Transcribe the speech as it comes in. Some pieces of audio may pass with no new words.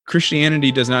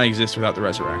Christianity does not exist without the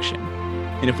resurrection.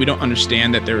 And if we don't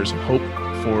understand that there is hope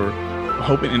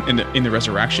in the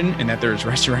resurrection and that there is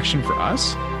resurrection for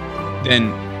us, then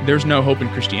there's no hope in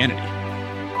Christianity.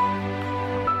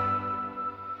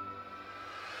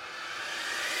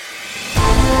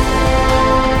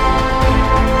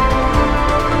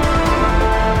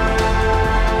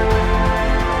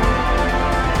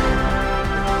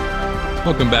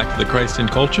 Welcome back to the Christ in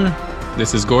Culture.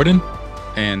 This is Gordon.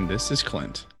 And this is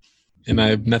Clint. And I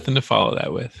have nothing to follow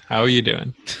that with. How are you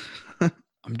doing?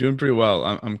 I'm doing pretty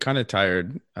well. I'm kind of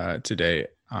tired today,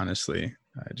 honestly.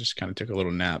 I just kind of took a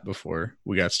little nap before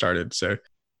we got started. So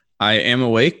I am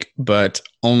awake, but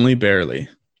only barely.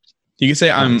 You can say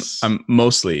nice. I'm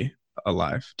mostly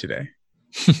alive today.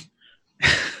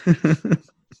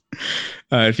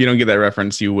 If you don't get that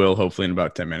reference, you will hopefully in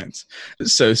about 10 minutes.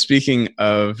 So speaking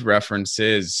of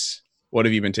references, what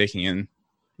have you been taking in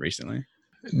recently?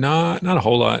 Not a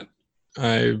whole lot.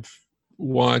 I've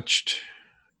watched,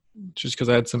 just because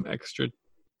I had some extra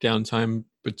downtime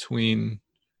between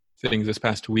things this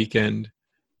past weekend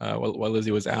while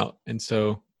Lizzie was out. And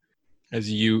so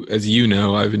as you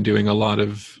know, I've been doing a lot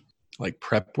of like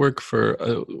prep work for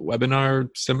a webinar.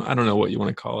 I don't know what you want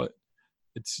to call it.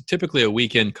 It's typically a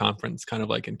weekend conference, kind of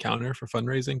like Encounter for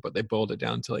fundraising, but they boiled it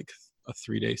down to like a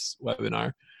 3-day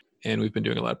webinar. And we've been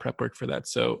doing a lot of prep work for that.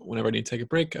 So whenever I need to take a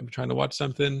break, I'm trying to watch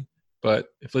something. But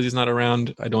if Lizzie's not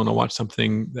around, I don't want to watch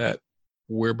something that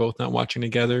we're both not watching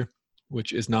together,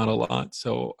 which is not a lot.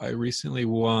 So I recently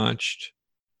watched,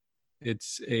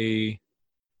 it's a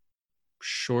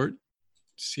short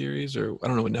series, or I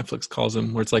don't know what Netflix calls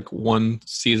them, where it's like one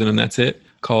season and that's it,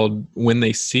 called When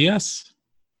They See Us.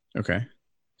 Okay.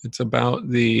 It's about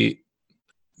I'm going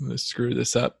to screw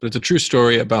this up, but it's a true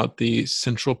story about the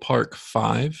Central Park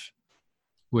Five,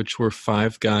 which were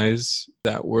 5 guys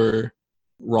that were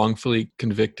wrongfully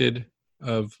convicted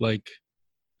of like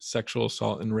sexual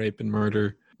assault and rape and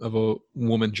murder of a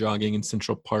woman jogging in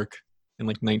Central Park in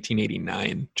like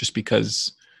 1989, just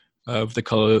because of the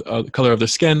color of their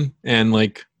skin and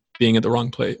like being at the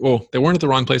wrong place. Well, they weren't at the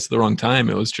wrong place at the wrong time.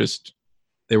 It was just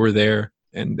they were there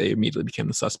and they immediately became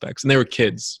the suspects. And they were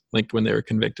kids. Like when they were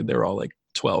convicted, they were all like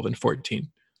 12 and 14.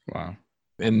 Wow.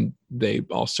 And they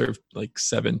all served like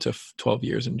 7 to 12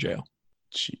 years in jail.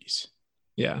 Jeez.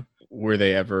 Yeah. Were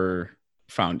they ever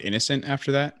found innocent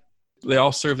after that? They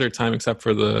all served their time except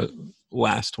for the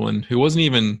last one, who wasn't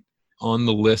even on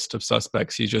the list of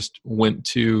suspects. He just went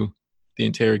to the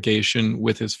interrogation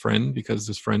with his friend because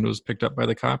his friend was picked up by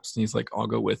the cops. And he's like, I'll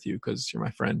go with you because you're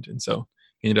my friend. And so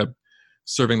he ended up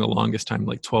serving the longest time,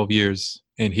 like 12 years.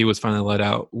 And he was finally let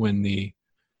out when the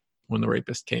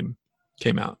rapist came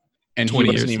out. And he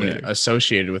wasn't even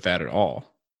associated with that at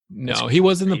all. No, he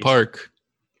was in the park,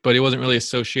 but he wasn't really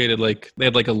associated. Like they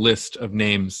had like a list of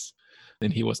names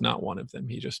and he was not one of them.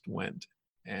 He just went.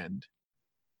 And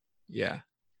yeah,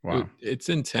 wow, it's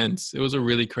intense. It was a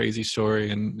really crazy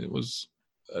story and it was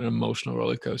an emotional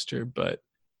roller coaster. But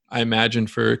I imagine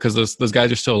because those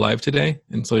guys are still alive today.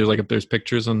 And so like if there's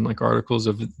pictures on like articles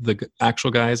of the actual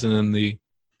guys and then the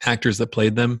actors that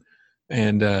played them.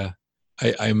 And I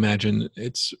imagine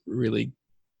it's really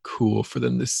cool for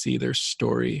them to see their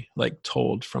story like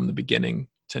told from the beginning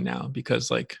to now,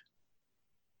 because like,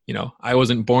 you know, I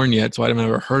wasn't born yet, so I'd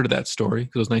never heard of that story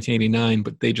because it was 1989,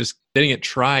 but they didn't get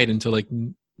tried until like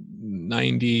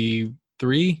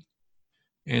 93.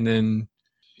 And then,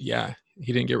 yeah,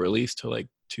 he didn't get released till like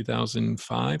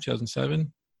 2005,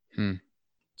 2007.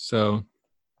 So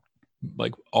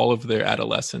like all of their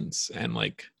adolescence and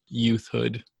like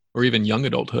youthhood or even young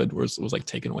adulthood was like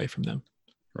taken away from them.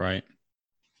 Right.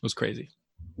 It was crazy.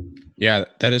 Yeah,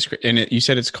 that is great. And you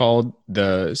said it's called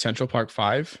the Central Park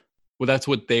Five? Well, that's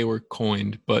what they were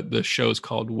coined, but the show's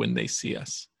called When They See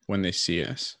Us. When They See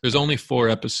Us. There's only 4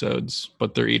 episodes,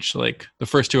 but they're each like, the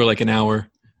first 2 are like an hour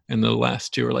and the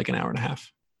last 2 are like an hour and a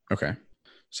half. Okay.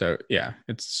 So yeah,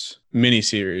 it's mini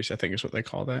series, I think is what they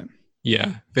call that.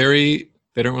 Yeah. They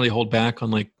don't really hold back on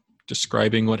like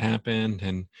describing what happened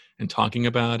and talking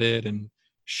about it and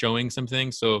showing some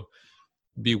things. So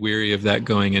be wary of that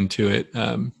going into it.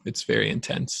 It's very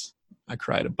intense. I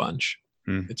cried a bunch.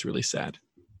 It's really sad.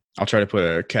 I'll try to put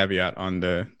a caveat on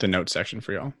the notes section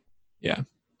for y'all. Yeah.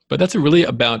 But that's really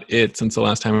about it since the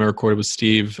last time I recorded with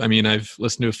Steve. I mean, I've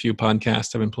listened to a few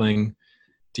podcasts. I've been playing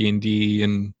D&D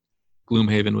and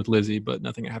Gloomhaven with Lizzie, but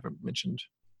nothing I haven't mentioned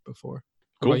before.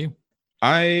 What about you?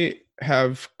 I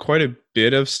have quite a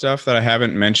bit of stuff that I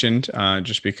haven't mentioned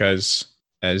just because,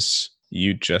 as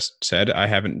you just said, I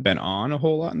haven't been on a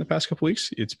whole lot in the past couple weeks.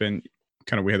 It's been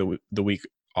kind of, we had the week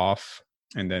off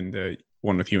and then the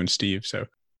one with you and Steve. So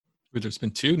There's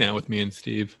been 2 now with me and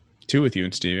Steve. 2 with you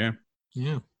and Steve, yeah.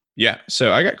 Yeah. Yeah,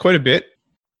 so I got quite a bit.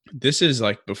 This is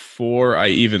like before I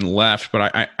even left,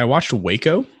 but I watched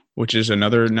Waco, which is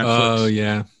another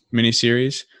Netflix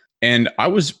miniseries. And I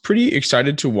was pretty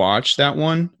excited to watch that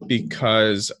one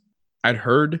because I'd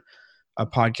heard a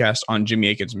podcast on Jimmy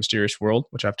Akin's Mysterious World,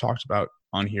 which I've talked about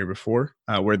on here before,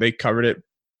 where they covered it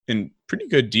in pretty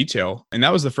good detail. And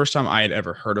that was the first time I had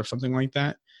ever heard of something like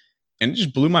that. And it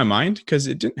just blew my mind because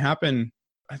it didn't happen.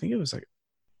 I think it was like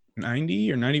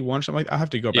 90 or 91 or something like that. I'll have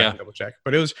to go back and double check.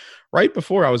 But it was right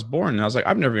before I was born. And I was like,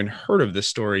 I've never even heard of this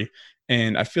story.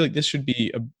 And I feel like this should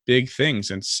be a big thing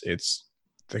since it's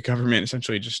the government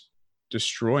essentially just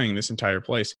destroying this entire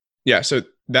place. Yeah, so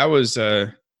that was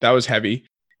heavy.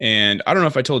 And I don't know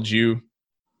if I told you,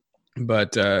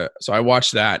 but so I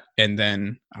watched that and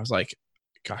then I was like,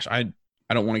 gosh, I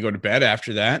don't want to go to bed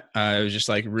after that. It was just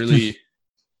like really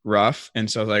rough.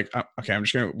 And so I was like, okay, I'm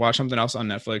just going to watch something else on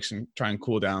Netflix and try and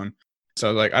cool down. So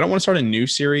I was like, I don't want to start a new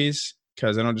series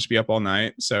because I don't just be up all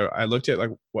night. So I looked at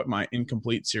like what my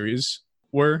incomplete series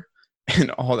were and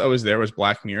all that was there was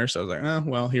Black Mirror. So I was like, oh,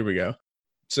 well, here we go.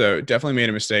 So definitely made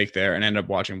a mistake there and ended up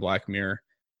watching Black Mirror.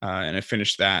 And I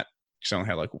finished that because I only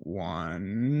had like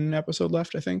 1 episode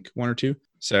left, I think, 1 or 2.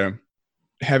 So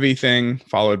heavy thing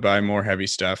followed by more heavy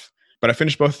stuff. But I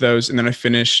finished both of those, and then I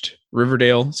finished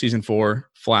Riverdale season 4,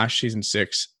 Flash season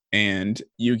 6, and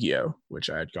Yu-Gi-Oh, which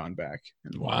I had gone back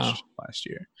and watched last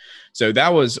year. So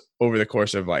that was over the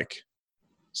course of like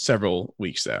several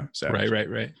weeks, though. So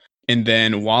Right. And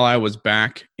then while I was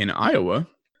back in Iowa,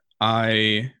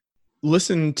 I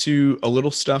listened to a little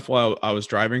stuff while I was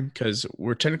driving because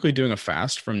we're technically doing a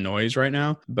fast from noise right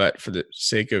now, but for the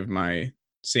sake of my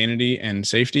sanity and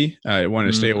safety, I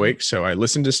wanted to stay awake, so I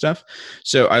listened to stuff.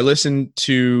 So I listened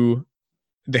to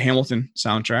the Hamilton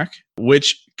soundtrack,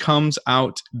 which comes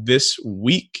out this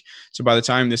week. So by the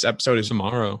time this episode is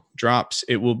tomorrow drops,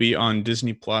 it will be on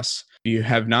Disney Plus. If you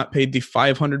have not paid the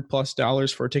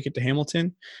 $500+ for a ticket to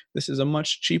Hamilton, this is a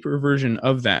much cheaper version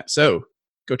of that. So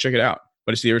go check it out.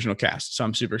 But it's the original cast, so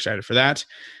I'm super excited for that.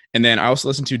 And then I also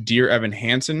listened to Dear Evan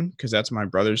Hansen because that's my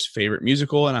brother's favorite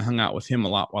musical, and I hung out with him a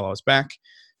lot while I was back.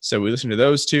 So we listened to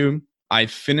those 2. I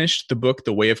finished the book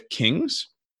The Way of Kings,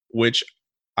 which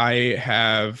I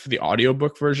have the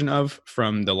audiobook version of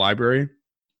from the library.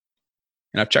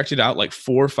 And I've checked it out like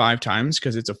 4 or 5 times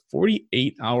because it's a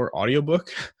 48-hour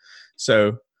audiobook.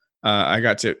 So I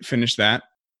got to finish that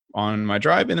on my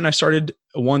drive. And then I started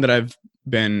one that I've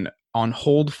been on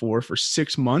hold for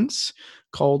 6 months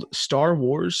called Star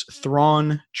Wars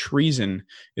Thrawn Treason.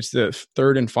 It's the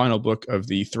 3rd and final book of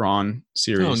the Thrawn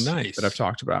series that I've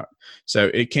talked about.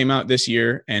 So it came out this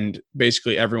year, and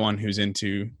basically everyone who's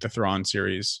into the Thrawn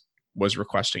series was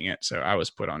requesting it. So I was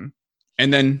put on.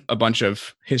 And then a bunch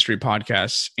of history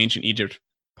podcasts, Ancient Egypt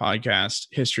podcast,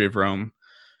 History of Rome,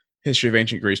 History of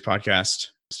Ancient Greece podcast,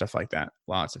 stuff like that.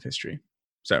 Lots of history.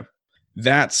 So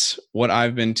that's what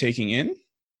I've been taking in.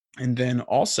 And then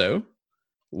also,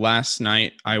 last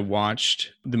night I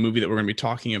watched the movie that we're going to be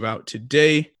talking about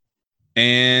today.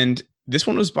 And this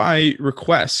one was by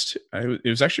request. It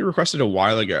was actually requested a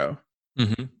while ago.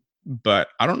 But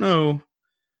I don't know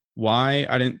why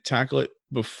I didn't tackle it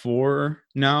before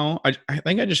now. I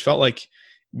think I just felt like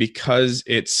because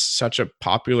it's such a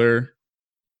popular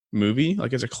movie,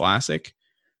 like it's a classic,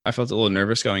 I felt a little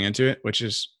nervous going into it, which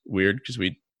is weird because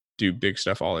we do big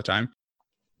stuff all the time.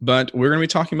 But we're going to be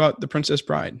talking about The Princess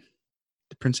Bride.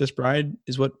 The Princess Bride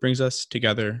is what brings us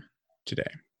together today.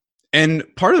 And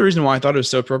part of the reason why I thought it was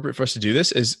so appropriate for us to do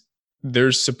this is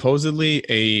there's supposedly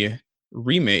a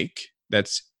remake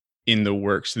that's in the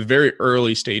works, the very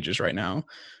early stages right now,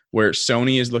 where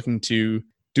Sony is looking to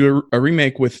do a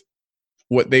remake with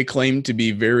what they claim to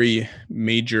be very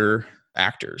major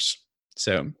actors.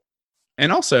 So,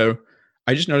 and also,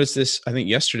 I just noticed this, I think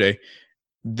yesterday,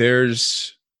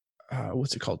 there's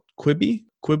what's it called? Quibi,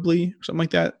 something like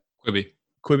that.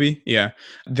 Quibi. Yeah.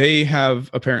 They have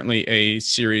apparently a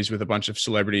series with a bunch of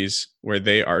celebrities where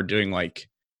they are doing like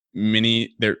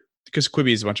because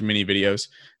Quibi is a bunch of mini videos.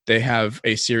 They have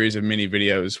a series of mini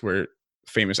videos where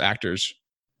famous actors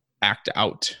act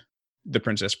out The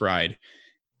Princess Bride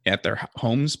at their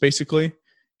homes, basically.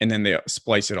 And then they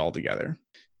splice it all together.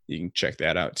 You can check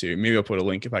that out too. Maybe I'll put a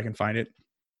link if I can find it.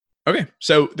 Okay.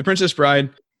 So The Princess Bride,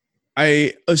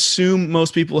 I assume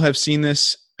most people have seen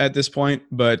this at this point,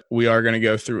 but we are going to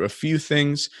go through a few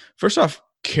things. First off,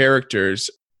 characters.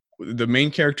 The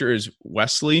main character is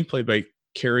Wesley, played by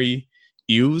Cary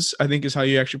Elwes, I think is how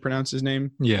you actually pronounce his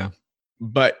name. Yeah.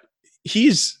 But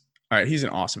he's an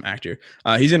awesome actor.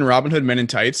 He's in Robin Hood Men in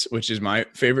Tights, which is my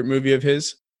favorite movie of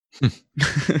his.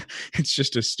 It's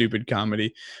just a stupid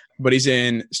comedy. But he's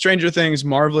in Stranger Things,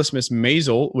 Marvelous Miss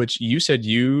Maisel, which you said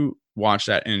you watched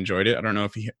that and enjoyed it. I don't know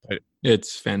if he played.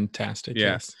 It's fantastic.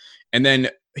 Yeah. Yes. And then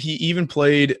he even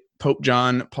played Pope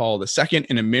John Paul II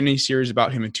in a mini series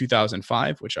about him in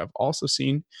 2005, which I've also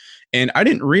seen. And I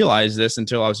didn't realize this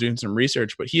until I was doing some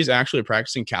research, but he is actually a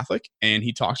practicing Catholic, and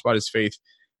he talks about his faith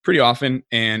pretty often.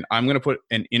 And I'm going to put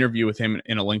an interview with him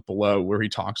in a link below where he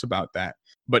talks about that.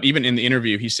 But even in the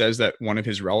interview, he says that one of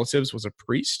his relatives was a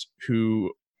priest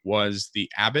who was the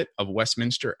abbot of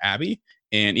Westminster Abbey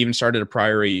and even started a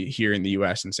priory here in the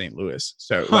US in St. Louis.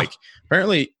 So like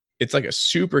apparently it's like a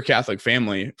super Catholic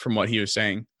family from what he was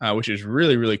saying, which is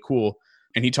really, really cool.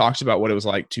 And he talks about what it was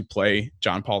like to play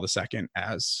John Paul II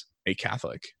as a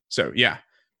Catholic. So yeah,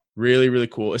 really, really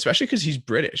cool, especially because he's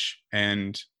British.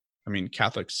 And I mean,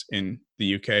 Catholics in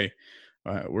the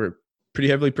UK were pretty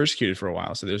heavily persecuted for a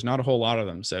while. So there's not a whole lot of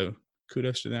them. So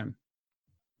kudos to them.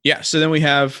 Yeah. So then we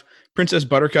have Princess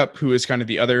Buttercup, who is kind of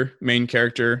the other main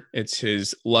character. It's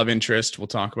his love interest. We'll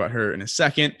talk about her in a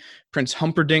second. Prince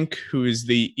Humperdinck, who is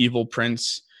the evil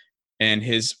prince, and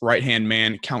his right-hand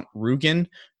man, Count Rugen.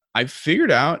 I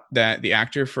figured out that the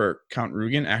actor for Count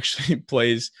Rugen actually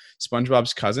plays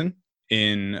SpongeBob's cousin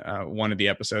in one of the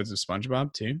episodes of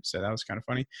SpongeBob too. So that was kind of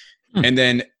funny. And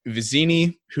then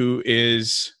Vizzini, who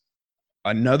is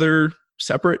another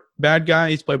separate bad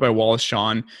guy. He's played by Wallace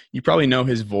Shawn. You probably know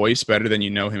his voice better than you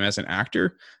know him as an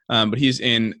actor. But he's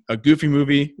in a Goofy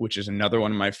movie, which is another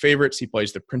one of my favorites. He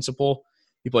plays the principal.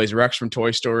 He plays Rex from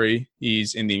Toy Story.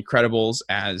 He's in The Incredibles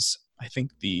as, I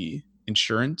think, the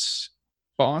insurance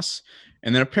boss.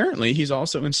 And then apparently he's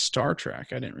also in Star Trek.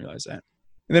 I didn't realize that.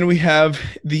 And then we have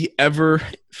the ever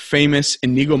famous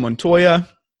Inigo Montoya,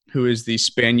 who is the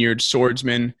Spaniard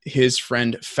swordsman. His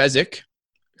friend Fezzik,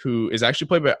 who is actually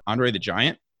played by Andre the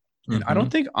Giant. And I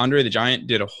don't think Andre the Giant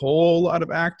did a whole lot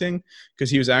of acting because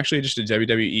he was actually just a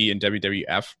WWE and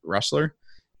WWF wrestler.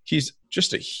 He's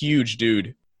just a huge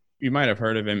dude. You might have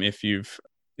heard of him if you're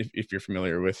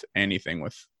familiar with anything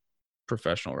with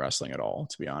professional wrestling at all,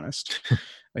 to be honest.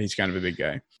 He's kind of a big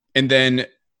guy. And then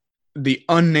the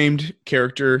unnamed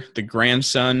character, the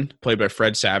grandson, played by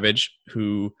Fred Savage,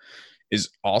 who is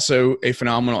also a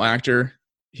phenomenal actor.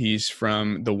 He's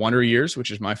from The Wonder Years, which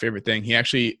is my favorite thing. He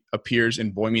actually appears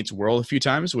in Boy Meets World a few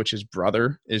times, which his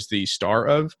brother is the star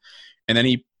of. And then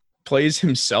he plays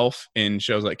himself in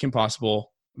shows like Kim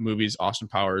Possible, movies, Austin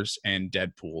Powers, and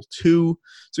Deadpool 2.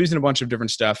 So he's in a bunch of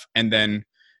different stuff. And then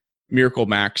Miracle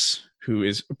Max, who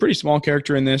is a pretty small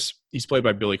character in this. He's played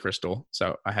by Billy Crystal.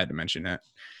 So I had to mention that.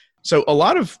 So a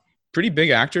lot of pretty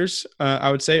big actors,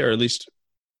 I would say, or at least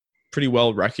pretty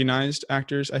well recognized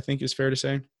actors, I think is fair to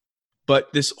say.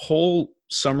 But this whole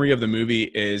summary of the movie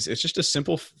is it's just a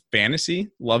simple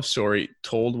fantasy love story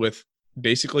told with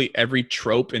basically every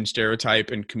trope and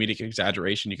stereotype and comedic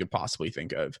exaggeration you could possibly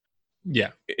think of. Yeah.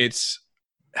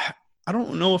 I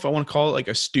don't know if I want to call it like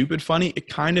a stupid funny. It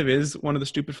kind of is one of the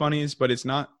stupid funnies, but it's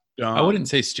not dumb. I wouldn't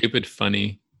say stupid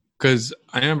funny because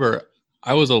I remember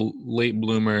I was a late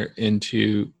bloomer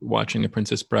into watching The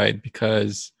Princess Bride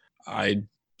because I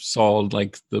saw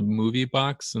like the movie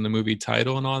box and the movie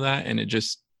title and all that, and it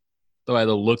just, by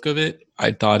the look of it,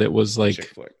 I thought it was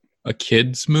like a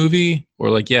kid's movie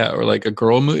or like a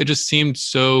girl movie. It just seemed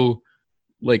so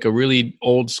like a really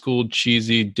old school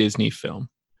cheesy Disney film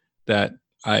that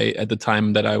at the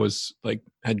time that I was like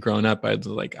had grown up, I was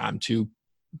like, I'm too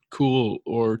cool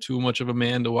or too much of a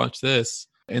man to watch this.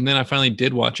 And then I finally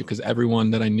did watch it because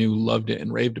everyone that I knew loved it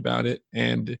and raved about it.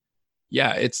 And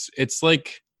yeah, it's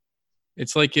like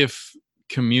if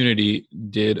Community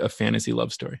did a fantasy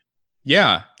love story.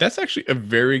 Yeah, that's actually a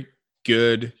very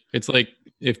good. It's like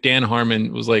if Dan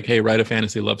Harmon was like, hey, write a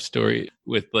fantasy love story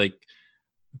with like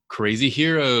crazy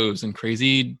heroes and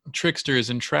crazy tricksters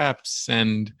and traps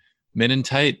and men in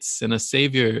tights and a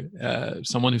savior,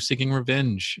 someone who's seeking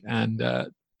revenge. And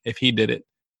if he did it,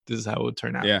 this is how it would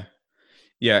turn out. Yeah.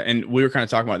 Yeah. And we were kind of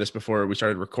talking about this before we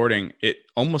started recording. It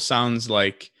almost sounds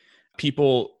like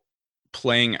people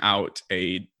playing out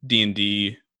a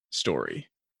D&D story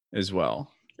as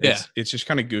well. It's just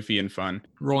kind of goofy and fun.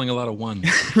 Rolling a lot of ones.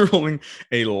 Rolling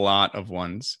a lot of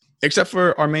ones. Except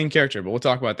for our main character, but we'll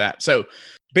talk about that. So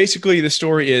basically the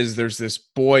story is there's this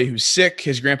boy who's sick.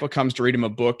 His grandpa comes to read him a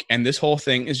book, and this whole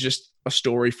thing is just a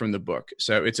story from the book.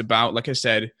 So it's about, like I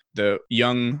said, the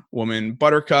young woman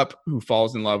Buttercup who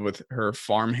falls in love with her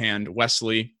farmhand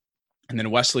Wesley. And then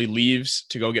Wesley leaves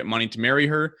to go get money to marry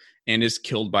her and is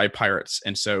killed by pirates.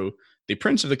 And so the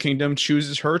prince of the kingdom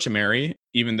chooses her to marry,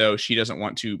 even though she doesn't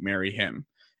want to marry him.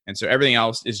 And so everything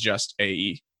else is just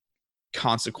a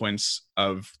consequence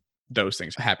of those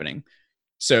things happening.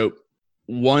 So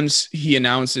once he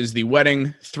announces the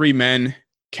wedding, 3 men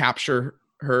capture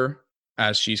her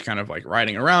as she's kind of like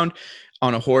riding around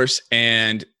on a horse,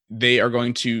 and they are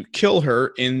going to kill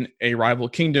her in a rival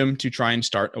kingdom to try and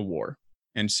start a war.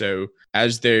 And so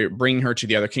as they're bringing her to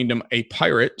the other kingdom, a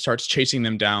pirate starts chasing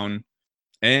them down.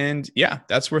 And yeah,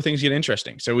 that's where things get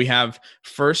interesting. So we have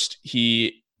first,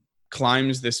 he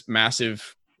climbs this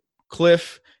massive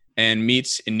cliff and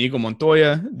meets Inigo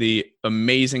Montoya, the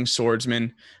amazing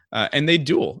swordsman, and they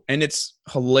duel. And it's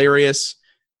hilarious.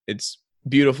 It's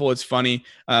beautiful. It's funny.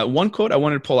 One quote I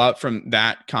wanted to pull out from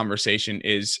that conversation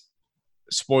is,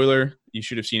 spoiler, you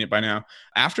should have seen it by now.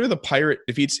 After the pirate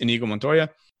defeats Inigo Montoya,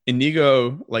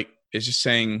 Inigo is just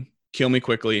saying, "Kill me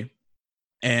quickly."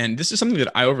 And this is something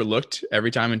that I overlooked every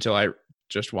time until I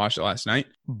just watched it last night.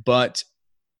 But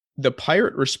the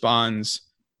pirate responds,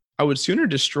 "I would sooner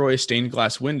destroy a stained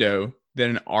glass window than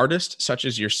an artist such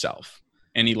as yourself."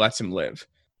 And he lets him live.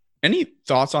 Any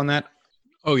thoughts on that?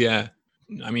 Oh, yeah.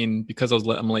 I mean, because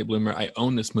I'm a late bloomer, I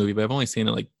own this movie, but I've only seen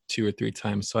it like 2 or 3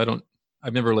 times. So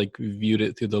I've never like viewed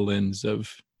it through the lens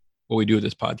of what we do with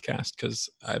this podcast, because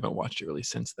I haven't watched it really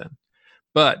since then.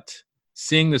 But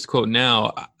seeing this quote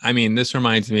now, I mean, this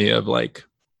reminds me of like,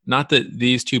 not that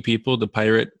these two people, the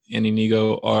pirate and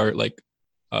Inigo, are like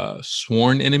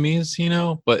sworn enemies,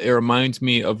 but it reminds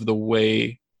me of the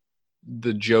way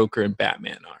the Joker and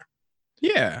Batman are.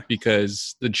 Yeah.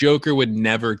 Because the Joker would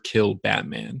never kill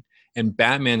Batman, and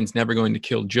Batman's never going to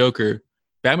kill Joker.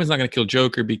 Batman's not going to kill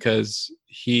Joker because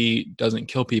he doesn't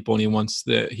kill people, and he wants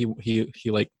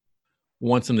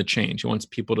wants them to change. He wants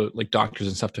people to, like doctors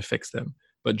and stuff, to fix them.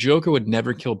 But Joker would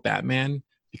never kill Batman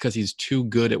because he's too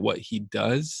good at what he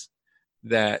does,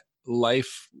 that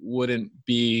life wouldn't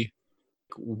be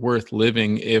worth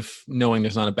living if knowing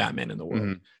there's not a Batman in the world.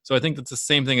 Mm-hmm. So I think that's the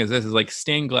same thing as this, is like,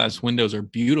 stained glass windows are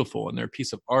beautiful and they're a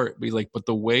piece of art, but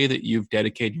the way that you've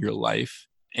dedicated your life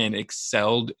and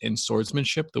excelled in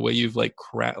swordsmanship, the way you've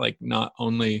not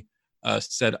only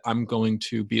said, I'm going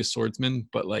to be a swordsman,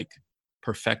 but like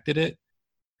perfected it,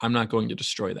 I'm not going to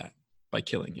destroy that by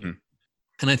killing you. Mm-hmm.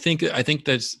 And I think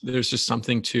there's just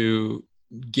something to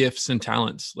gifts and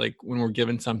talents. Like when we're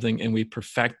given something and we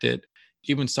perfect it,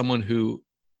 even someone who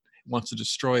wants to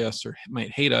destroy us or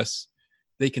might hate us,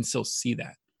 they can still see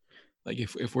that. Like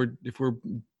if we're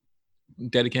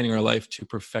dedicating our life to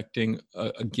perfecting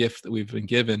a gift that we've been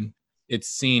given, it's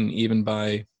seen even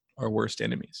by our worst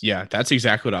enemies. Yeah, that's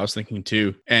exactly what I was thinking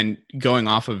too. And going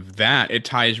off of that, it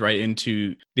ties right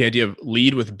into the idea of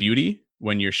lead with beauty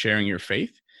when you're sharing your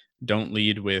faith. Don't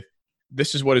lead with,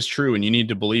 this is what is true and you need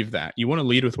to believe that. You want to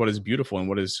lead with what is beautiful and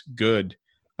what is good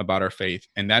about our faith.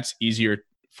 And that's easier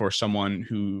for someone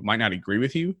who might not agree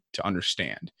with you to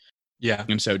understand. Yeah.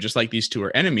 And so just like these two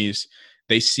are enemies,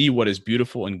 they see what is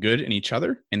beautiful and good in each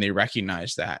other and they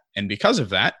recognize that. And because of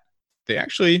that, they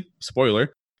actually,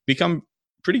 spoiler, become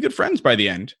pretty good friends by the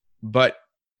end. But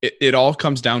it all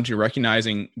comes down to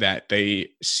recognizing that they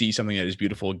see something that is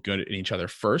beautiful and good in each other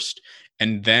first,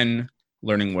 and then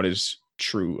learning what is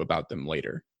true about them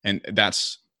later. And I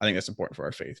think that's important for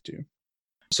our faith too.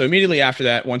 So immediately after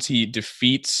that, once he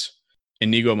defeats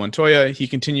Inigo Montoya, he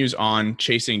continues on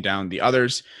chasing down the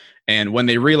others. And when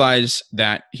they realize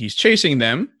that he's chasing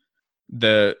them,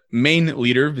 the main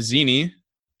leader, Vizzini,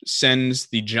 sends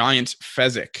the giant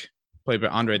Fezzik, played by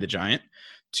Andre the Giant,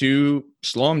 to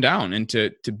slow him down and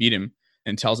to beat him,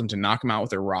 and tells him to knock him out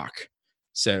with a rock.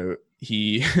 So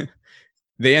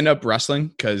they end up wrestling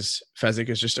because Fezzik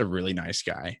is just a really nice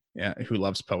guy, who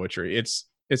loves poetry. It's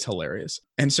hilarious.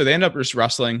 And so they end up just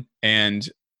wrestling. And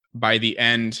by the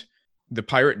end, the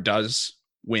pirate does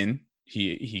win.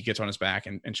 He gets on his back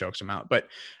and chokes him out. But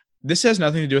this has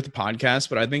nothing to do with the podcast,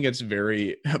 but I think it's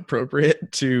very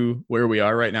appropriate to where we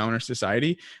are right now in our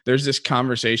society. There's this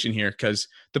conversation here because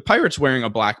the pirate's wearing a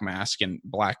black mask and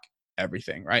black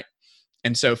everything, right?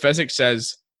 And so Fezzik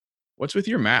says, "What's with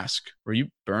your mask? Were you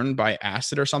burned by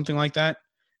acid or something like that?"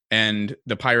 And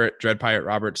the pirate, Dread Pirate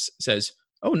Roberts, says,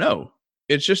 "Oh no,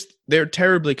 it's just they're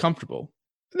terribly comfortable.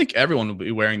 I think everyone will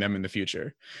be wearing them in the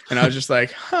future." And I was just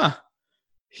like,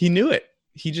 he knew it.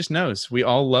 He just knows. We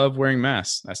all love wearing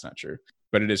masks. That's not true,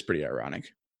 but it is pretty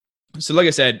ironic. So like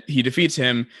I said, he defeats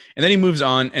him, and then he moves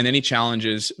on, and then he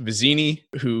challenges Vizzini,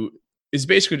 who is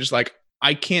basically just like,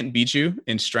 I can't beat you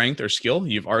in strength or skill.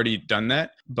 You've already done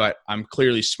that, but I'm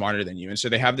clearly smarter than you. And so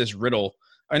they have this riddle,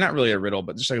 or not really a riddle,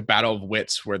 but just like a battle of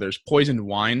wits where there's poisoned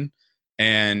wine,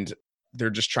 and they're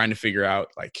just trying to figure out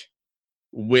like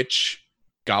which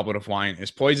goblet of wine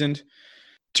is poisoned.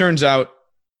 Turns out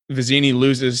Vizzini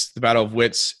loses the battle of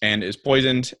wits and is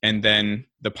poisoned, and then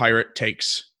the pirate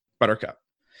takes Buttercup.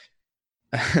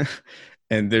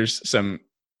 And there's some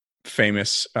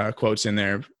famous quotes in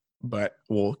there, but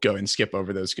we'll go and skip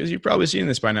over those because you've probably seen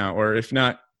this by now, or if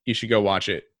not, you should go watch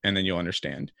it and then you'll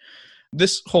understand.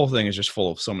 This whole thing is just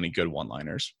full of so many good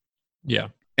one-liners. Yeah.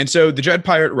 And so the Dread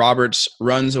Pirate Roberts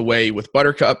runs away with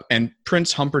Buttercup, and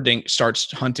Prince Humperdinck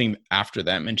starts hunting after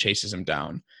them and chases him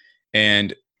down.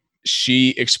 And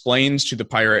she explains to the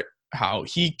pirate how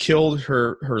he killed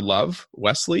her love,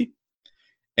 Wesley.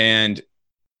 And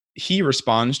he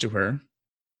responds to her,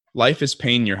 "Life is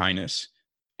pain, Your Highness.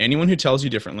 Anyone who tells you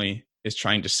differently is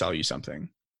trying to sell you something."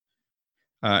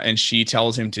 And she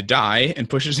tells him to die and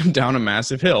pushes him down a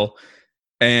massive hill.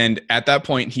 And at that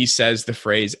point, he says the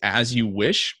phrase, "as you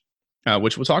wish,"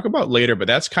 which we'll talk about later. But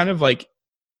that's kind of like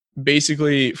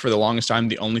basically for the longest time,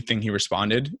 the only thing he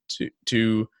responded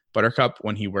to Buttercup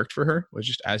when he worked for her was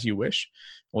just "as you wish."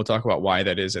 We'll talk about why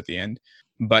that is at the end.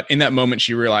 But in that moment,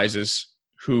 she realizes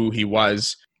who he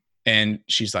was. And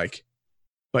she's like,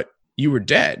 "But you were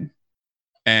dead."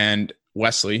 And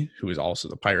Wesley, who is also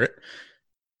the pirate,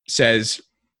 says,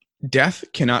 "Death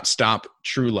cannot stop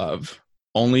true love.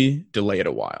 Only delay it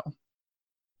a while."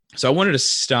 So I wanted to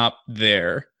stop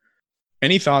there.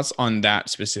 Any thoughts on that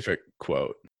specific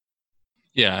quote?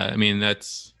 Yeah, I mean,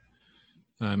 that's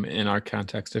in our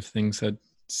context of things that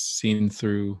seen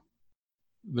through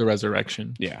the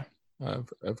resurrection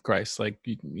of Christ. Like,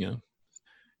 you know,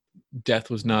 death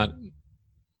was not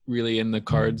really in the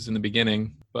cards in the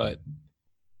beginning, but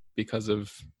because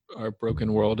of our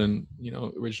broken world and, you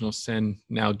know, original sin,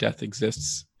 now death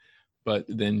exists. But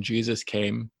then Jesus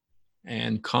came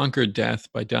and conquered death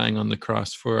by dying on the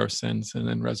cross for our sins and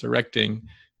then resurrecting.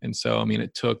 And so, I mean,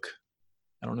 it took,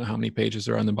 I don't know how many pages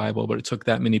are in the Bible, but it took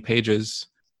that many pages,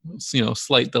 you know,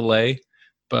 slight delay.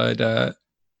 But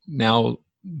now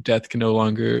death can no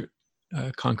longer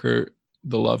conquer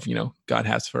the love, you know, God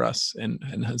has for us and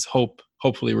has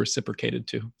hopefully reciprocated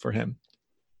to for him.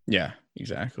 Yeah,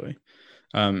 exactly.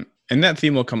 And that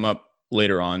theme will come up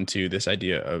later on to this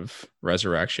idea of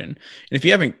resurrection. And if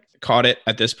you haven't caught it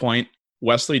at this point,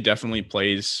 Wesley definitely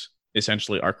plays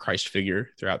essentially our Christ figure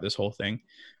throughout this whole thing,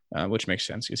 which makes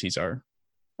sense because he's our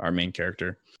main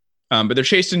character. But they're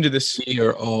chased into this. We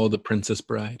are all the Princess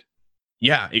Bride.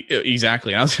 Yeah,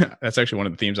 exactly. That's actually one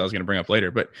of the themes I was going to bring up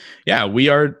later. But yeah, we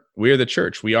are the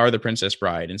church. We are the Princess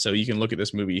Bride. And so you can look at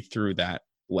this movie through that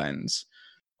lens.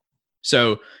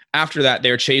 So after that,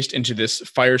 they're chased into this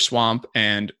fire swamp,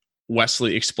 and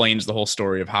Wesley explains the whole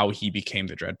story of how he became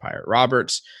the Dread Pirate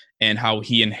Roberts and how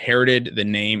he inherited the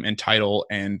name and title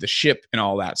and the ship and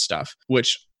all that stuff,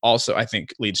 which also I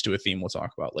think leads to a theme we'll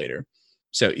talk about later.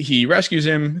 So he rescues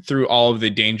him through all of the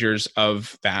dangers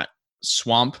of that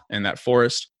swamp and that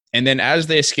forest. And then as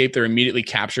they escape, they're immediately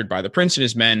captured by the prince and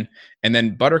his men. And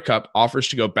then Buttercup offers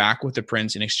to go back with the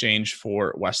prince in exchange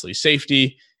for Wesley's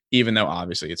safety, even though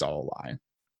obviously it's all a lie.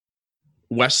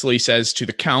 Wesley says to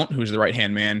the Count, who's the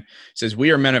right-hand man, says,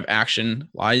 "We are men of action.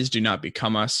 Lies do not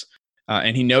become us."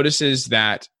 And he notices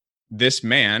that this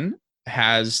man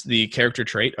has the character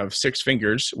trait of 6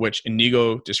 fingers, which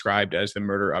Inigo described as the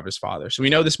murder of his father. So we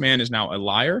know this man is now a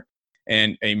liar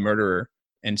and a murderer.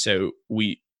 And so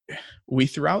we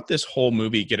throughout this whole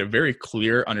movie get a very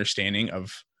clear understanding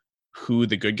of who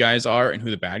the good guys are and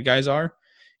who the bad guys are,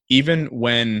 even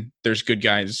when there's good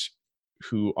guys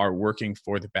who are working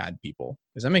for the bad people.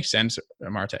 Does that make sense?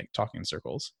 Am I talking in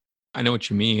circles? I know what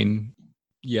you mean.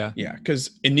 Yeah. Yeah,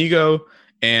 because Inigo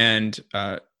and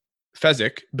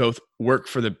Fezzik both work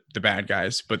for the bad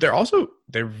guys, but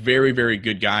they're very, very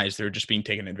good guys. They're just being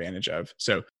taken advantage of.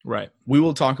 So right, we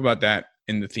will talk about that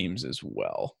in the themes as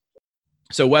well.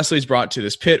 So Wesley's brought to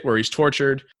this pit where he's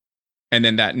tortured. And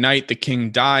then that night, the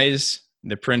king dies.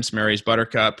 The prince marries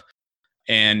Buttercup.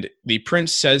 And the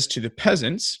prince says to the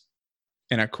peasants,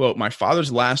 and I quote, "My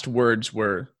father's last words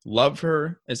were, 'Love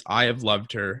her as I have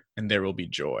loved her, and there will be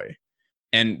joy.'"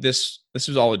 And this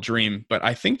was all a dream. But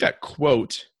I think that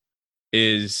quote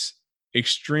is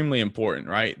extremely important,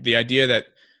 right? The idea that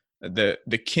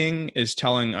the king is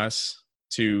telling us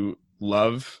to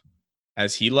love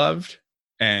as he loved,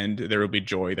 and there will be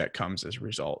joy that comes as a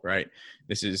result, right?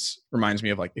 This reminds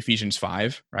me of like Ephesians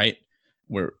 5, right?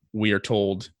 Where we are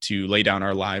told to lay down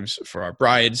our lives for our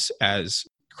brides as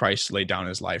Christ laid down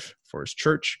his life for his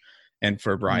church, and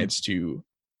for brides to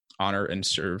honor and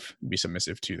serve, be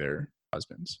submissive to their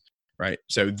husbands, right?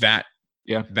 So that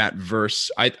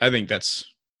verse, I think that's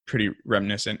pretty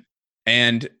reminiscent.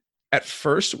 And at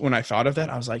first, when I thought of that,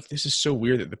 I was like, this is so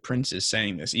weird that the prince is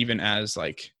saying this, even as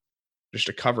like just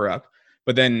a cover up.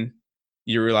 But then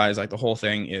you realize like the whole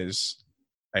thing is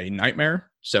a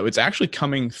nightmare. So it's actually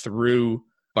coming through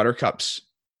Buttercup's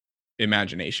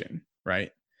imagination,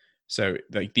 right? So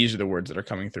like these are the words that are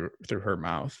coming through her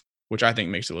mouth. which I think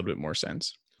makes a little bit more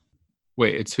sense.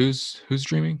 Wait, it's who's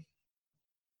dreaming?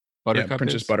 Yeah, Buttercup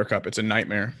Princess is? Buttercup. It's a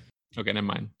nightmare. Okay, never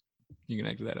mind. You can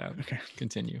exit that out. Okay.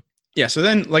 Continue. Yeah, so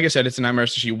then, like I said, it's a nightmare.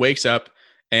 So she wakes up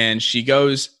and she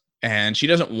goes and she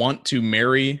doesn't want to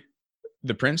marry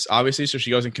the prince, obviously. So she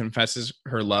goes and confesses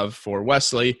her love for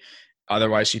Wesley.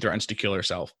 Otherwise, she threatens to kill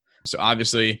herself. So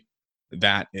obviously,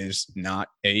 that is not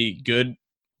a good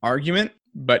argument.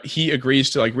 But he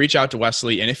agrees to like reach out to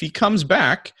Wesley. And if he comes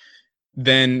back,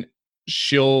 then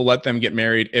she'll let them get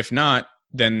married. If not,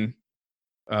 then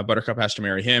Buttercup has to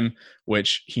marry him,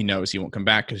 which he knows he won't come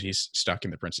back because he's stuck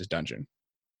in the prince's dungeon.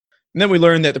 And then we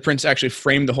learn that the prince actually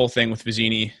framed the whole thing with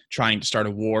Vizzini trying to start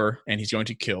a war, and he's going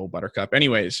to kill Buttercup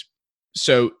anyways.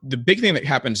 So the big thing that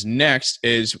happens next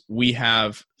is we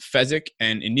have Fezzik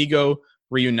and Inigo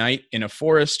reunite in a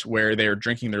forest where they're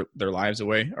drinking their lives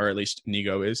away, or at least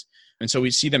Inigo is. And so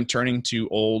we see them turning to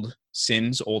old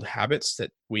sins, old habits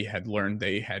that we had learned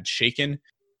they had shaken.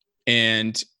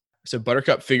 And so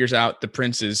Buttercup figures out the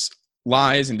prince's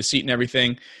lies and deceit and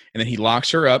everything, and then he locks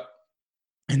her up,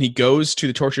 and he goes to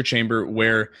the torture chamber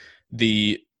where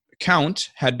the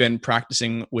count had been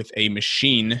practicing with a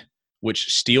machine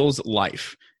which steals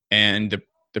life, and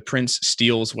the prince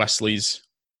steals Wesley's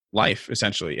life,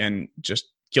 essentially, and just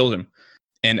kills him.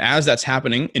 And as that's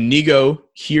happening, Inigo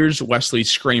hears Wesley's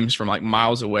screams from like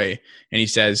miles away, and he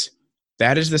says,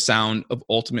 "That is the sound of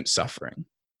ultimate suffering.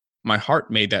 My heart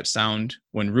made that sound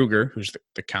when Ruger, who's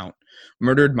the count,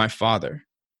 murdered my father.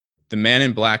 The man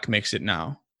in black makes it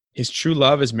now. His true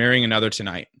love is marrying another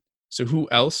tonight. So who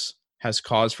else has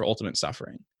cause for ultimate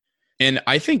suffering?" And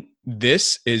I think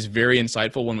this is very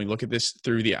insightful when we look at this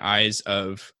through the eyes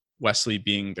of Wesley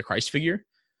being the Christ figure.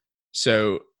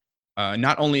 So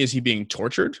not only is he being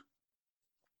tortured,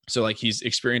 so like he's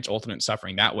experienced ultimate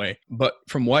suffering that way, but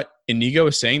from what Inigo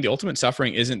is saying, the ultimate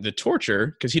suffering isn't the torture,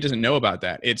 because he doesn't know about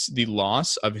that. It's the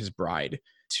loss of his bride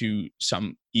to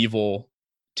some evil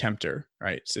tempter,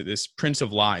 right? So this prince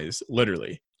of lies,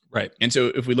 literally. Right. And so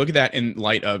if we look at that in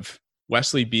light of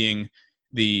Wesley being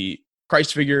the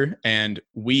Christ figure and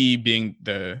we being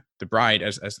the bride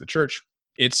as the church,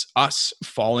 it's us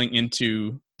falling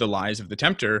into the lies of the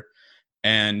tempter,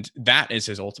 and that is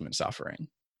his ultimate suffering.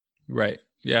 Right.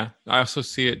 Yeah. I also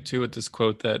see it too with this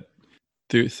quote that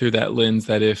through that lens,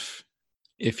 that if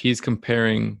he's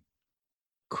comparing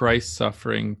Christ's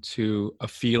suffering to a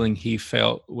feeling he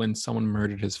felt when someone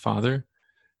murdered his father,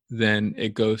 then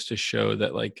it goes to show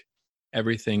that like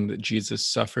everything that Jesus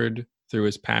suffered through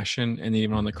his passion and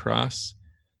even on the cross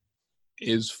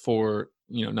is for,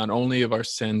 not only of our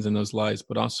sins and those lies,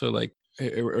 but also like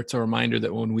it's a reminder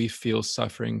that when we feel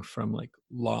suffering from like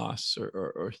loss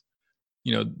or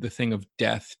the thing of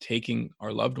death taking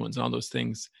our loved ones and all those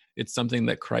things, it's something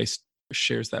that Christ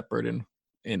shares that burden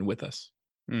in with us.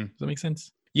 Does that make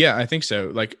sense? Yeah, I think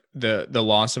so. Like the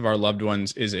loss of our loved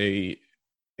ones is a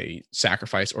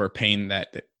sacrifice or a pain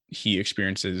that he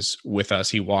experiences with us.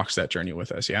 He walks that journey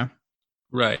with us. Yeah.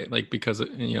 Right. Like, because,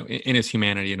 in his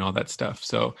humanity and all that stuff.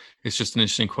 So it's just an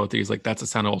interesting quote that he's like, that's the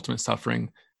sound of ultimate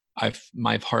suffering.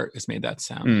 My heart has made that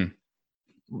sound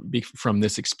from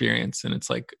this experience. And it's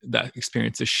like that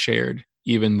experience is shared,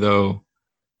 even though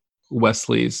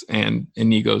Wesley's and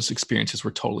Inigo's experiences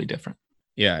were totally different.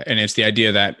 Yeah. And it's the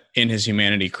idea that in his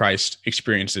humanity, Christ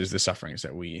experiences the sufferings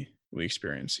that we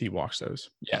experience. He walks those.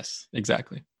 Yes,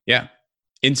 exactly. Yeah.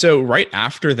 And so right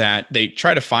after that, they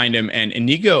try to find him, and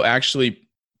Inigo actually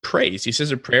prays. He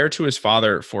says a prayer to his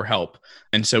father for help.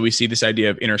 And so we see this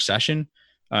idea of intercession.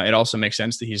 It also makes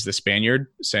sense that he's the Spaniard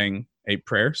saying a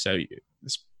prayer. So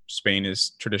Spain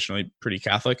is traditionally pretty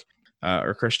Catholic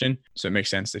or Christian. So it makes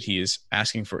sense that he is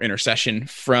asking for intercession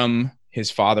from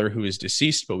his father who is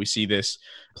deceased. But we see this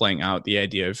playing out, the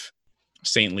idea of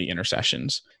saintly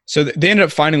intercessions. So they ended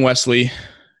up finding Wesley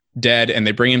dead, and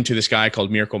they bring him to this guy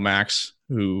called Miracle Max,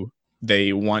 who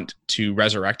they want to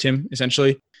resurrect him,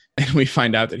 essentially. And we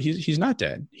find out that he's not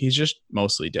dead. He's just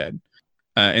mostly dead.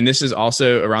 And this is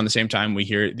also around the same time we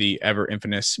hear the ever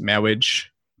infamous Mawij.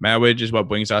 Mawij is what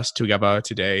brings us together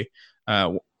today.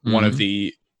 One of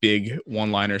the big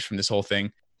one-liners from this whole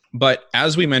thing. But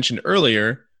as we mentioned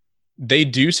earlier, they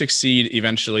do succeed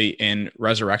eventually in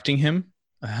resurrecting him.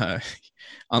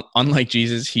 Unlike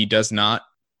Jesus, he does not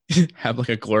have like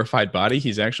a glorified body.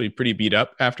 He's actually pretty beat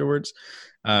up afterwards,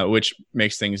 which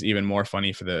makes things even more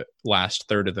funny for the last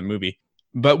third of the movie.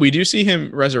 But we do see him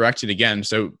resurrected again.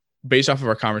 So based off of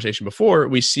our conversation before,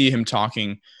 we see him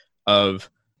talking of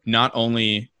not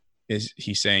only is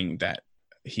he saying that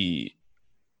he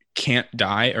can't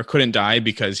die or couldn't die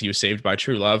because he was saved by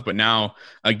true love. But now,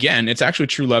 again, it's actually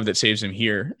true love that saves him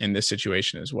here in this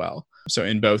situation as well. So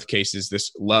in both cases,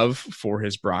 this love for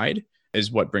his bride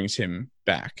is what brings him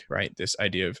back, right? This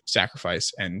idea of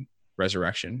sacrifice and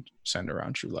resurrection centered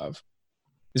around true love.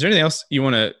 Is there anything else you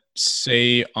want to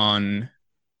say on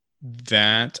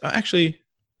that? Actually,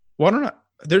 why don't I?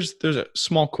 There's a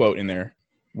small quote in there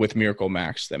with Miracle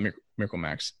Max, that Miracle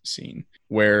Max scene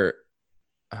where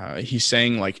he's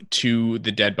saying like to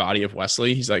the dead body of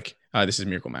Wesley, he's like, this is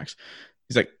Miracle Max.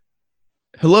 He's like,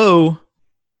 hello,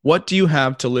 what do you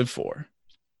have to live for?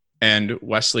 And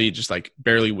Wesley just like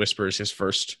barely whispers his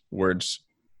first words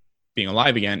being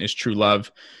alive again is true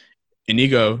love.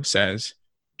 Inigo says,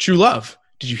 true love.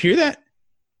 Did you hear that?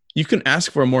 You couldn't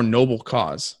ask for a more noble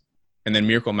cause. And then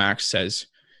Miracle Max says,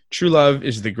 true love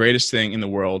is the greatest thing in the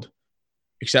world,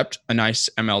 except a nice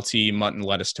MLT, mutton,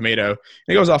 lettuce, tomato. And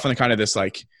it goes off on kind of this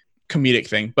like comedic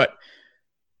thing, but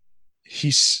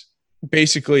he's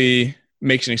basically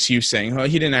makes an excuse saying, oh,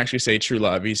 he didn't actually say true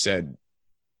love. He said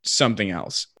something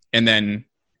else. And then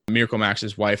Miracle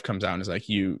Max's wife comes out and is like,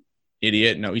 you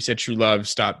idiot. No, he said true love.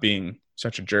 Stop being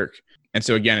such a jerk. And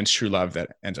so again, it's true love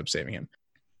that ends up saving him.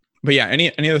 But yeah, any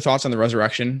other thoughts on the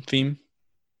resurrection theme?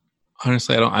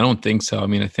 Honestly, I don't think so. I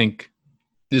mean, I think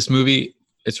this movie,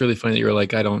 it's really funny that you're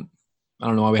like, I don't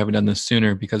know why we haven't done this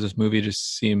sooner, because this movie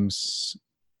just seems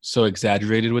so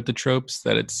exaggerated with the tropes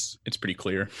that it's pretty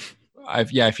clear. I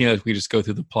feel like we just go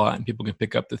through the plot and people can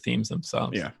pick up the themes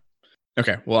themselves. Yeah.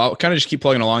 Okay. Well, I'll kind of just keep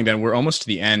plugging along then. We're almost to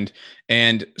the end.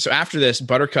 And so after this,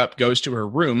 Buttercup goes to her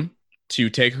room to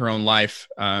take her own life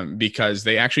because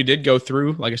they actually did go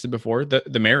through, like I said before,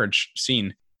 the marriage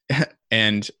scene.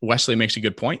 And Wesley makes a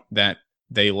good point that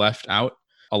they left out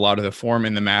a lot of the form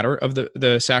and the matter of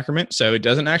the sacrament, so it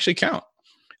doesn't actually count.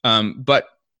 But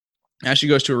as she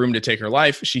goes to her room to take her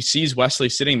life, she sees Wesley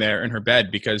sitting there in her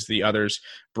bed because the others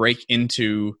break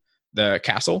into the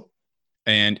castle.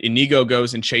 And Inigo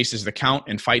goes and chases the Count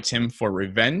and fights him for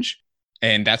revenge.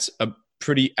 And that's a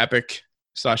pretty epic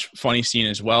 / funny scene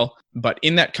as well. But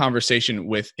in that conversation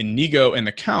with Inigo and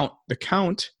the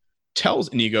Count tells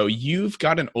Inigo, you've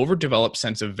got an overdeveloped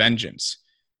sense of vengeance.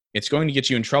 It's going to get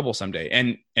you in trouble someday.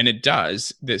 And it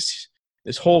does. This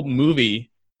whole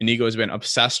movie, Inigo has been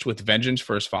obsessed with vengeance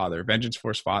for his father,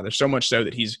 so much so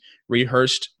that he's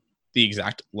rehearsed the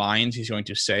exact lines he's going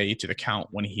to say to the Count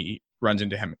when he runs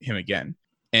into him again.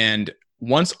 And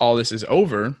once all this is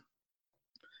over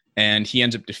and he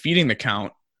ends up defeating the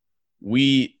Count,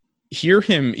 we hear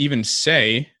him even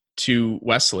say to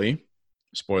Wesley,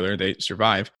 spoiler, they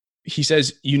survive, he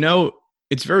says,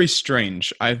 it's very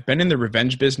strange. I've been in the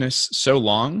revenge business so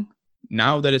long.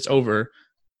 Now that it's over,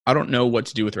 I don't know what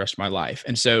to do with the rest of my life.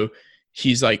 And so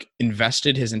he's like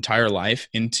invested his entire life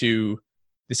into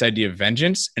this idea of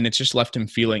vengeance, and it's just left him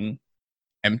feeling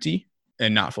empty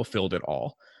and not fulfilled at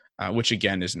all, which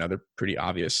again is another pretty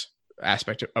obvious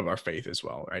aspect of our faith as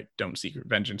well, right? Don't seek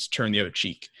vengeance, turn the other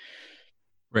cheek.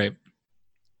 Right.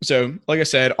 So, like I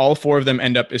said, all four of them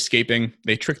end up escaping.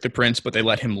 They trick the prince, but they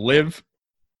let him live,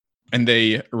 and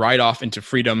they ride off into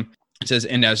freedom. It says,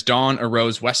 and as dawn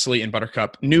arose, Wesley and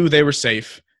Buttercup knew they were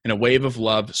safe, and a wave of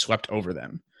love swept over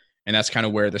them. And that's kind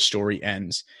of where the story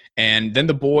ends. And then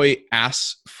the boy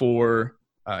asks for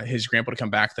his grandpa to come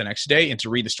back the next day and to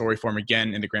read the story for him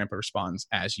again, and the grandpa responds,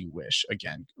 as you wish,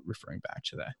 again, referring back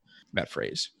to that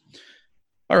phrase.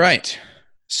 All right.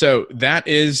 So that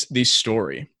is the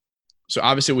story. So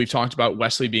obviously we've talked about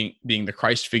Wesley being the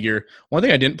Christ figure. One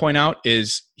thing I didn't point out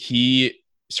is he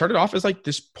started off as like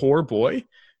this poor boy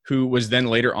who was then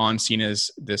later on seen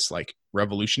as this like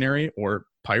revolutionary or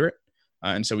pirate.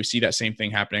 And so we see that same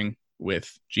thing happening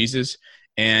with Jesus,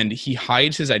 and he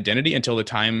hides his identity until the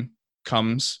time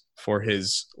comes for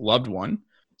his loved one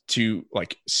to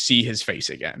like see his face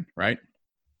again. Right.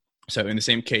 So in the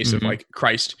same case of like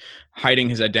Christ hiding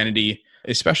his identity,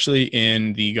 especially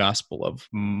in the Gospel of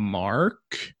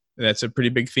Mark, that's a pretty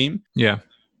big theme. Yeah.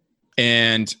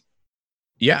 And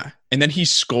then he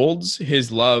scolds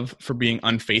his love for being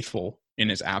unfaithful in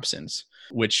his absence,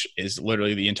 which is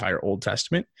literally the entire Old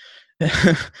Testament.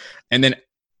 And then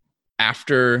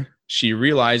after she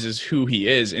realizes who he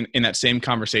is in that same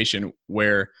conversation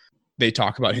where they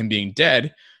talk about him being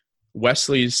dead,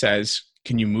 Wesley says,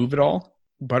 can you move at all?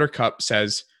 Buttercup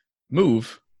says,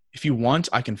 move. If you want,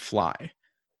 I can fly.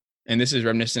 And this is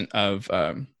reminiscent of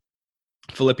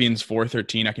Philippians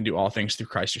 4:13, I can do all things through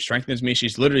Christ who strengthens me.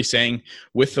 She's literally saying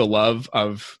with the love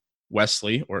of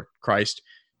Wesley or Christ,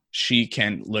 she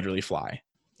can literally fly.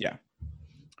 Yeah.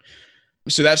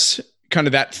 So that's kind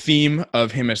of that theme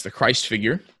of him as the Christ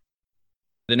figure.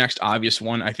 The next obvious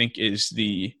one, I think, is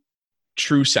the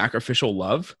true sacrificial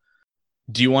love.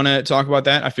 Do you want to talk about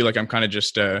that? I feel like I'm kind of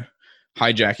just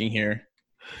hijacking here.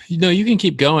 You can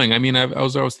keep going. I mean, I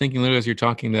was thinking literally as you're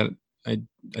talking that I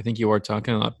think you are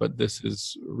talking a lot, but this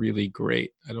is really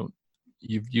great.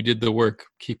 You did the work.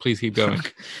 Please keep going.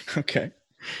 Okay.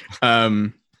 All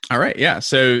right. Yeah.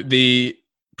 So the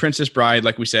Princess Bride,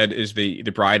 like we said, is the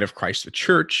bride of Christ the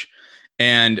Church.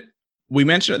 And we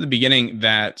mentioned at the beginning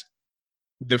that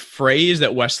the phrase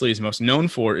that Wesley is most known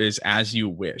for is "as you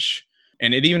wish."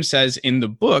 And it even says in the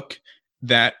book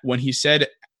that when he said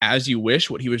 "as you wish,"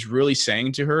 what he was really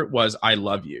saying to her was, "I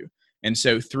love you." And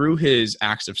so through his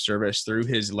acts of service, through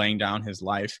his laying down his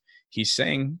life, he's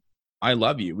saying, "I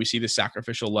love you." We see the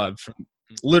sacrificial love from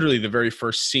literally the very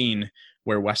first scene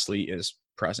where Wesley is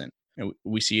present. And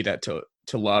we see that to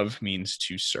love means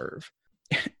to serve.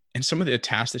 And some of the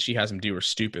tasks that she has him do are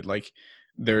stupid. Like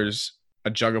there's a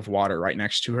jug of water right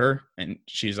next to her, and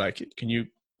she's like, "Can you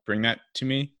bring that to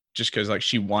me?" Just because like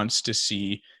she wants to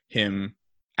see him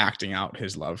acting out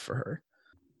his love for her.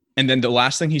 And then the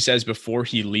last thing he says before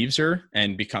he leaves her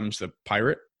and becomes the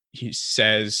pirate, she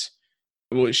says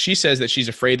that she's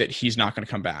afraid that he's not going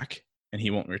to come back and he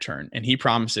won't return. And he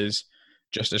promises,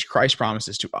 just as Christ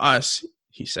promises to us,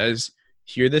 he says,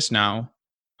 "Hear this now,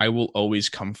 I will always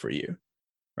come for you."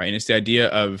 Right? And it's the idea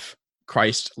of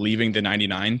Christ leaving the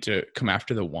 99 to come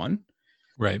after the one.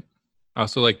 Right. I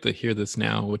also like to hear this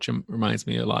now, which reminds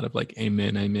me a lot of like,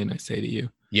 "Amen, amen, I say to you."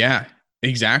 Yeah,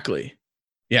 exactly.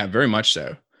 Yeah, very much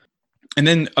so. And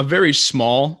then a very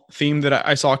small theme that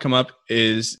I saw come up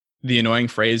is the annoying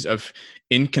phrase of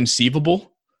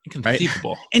inconceivable.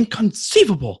 Inconceivable. Right?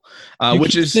 Inconceivable.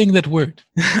 Which is saying that word.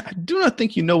 I do not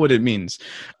think you know what it means.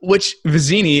 Which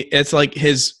Vizzini, it's like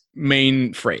his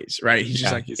main phrase, right? He's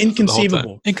just like,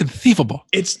 inconceivable. Inconceivable.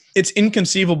 It's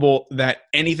inconceivable that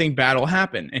anything bad will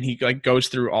happen. And he like goes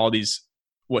through all these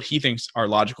what he thinks are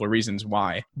logical reasons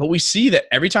why. But we see that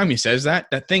every time he says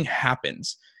that thing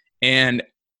happens. And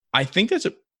I think that's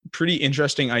a pretty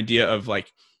interesting idea of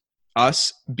like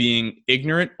us being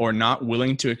ignorant or not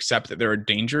willing to accept that there are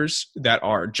dangers that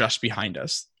are just behind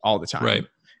us all the time. Right.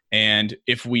 And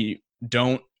if we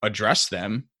don't address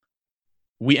them,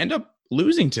 we end up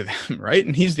losing to them, right?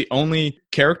 And he's the only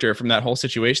character from that whole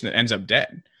situation that ends up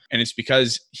dead. And it's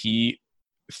because he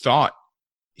thought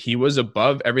he was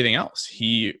above everything else.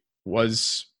 He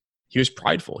was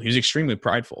prideful. He was extremely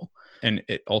prideful. And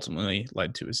it ultimately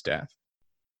led to his death.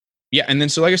 Yeah. And then,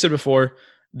 so like I said before,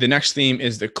 the next theme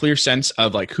is the clear sense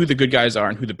of like who the good guys are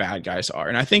and who the bad guys are.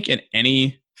 And I think in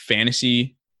any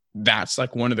fantasy, that's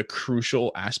like one of the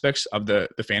crucial aspects of the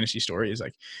fantasy story is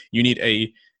like you need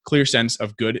a clear sense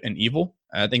of good and evil.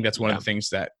 I think that's one of the things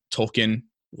that Tolkien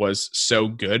was so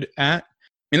good at.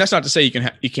 And that's not to say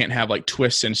you can't have like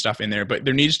twists and stuff in there, but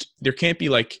there can't be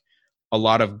like a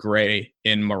lot of gray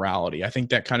in morality. I think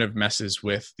that kind of messes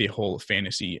with the whole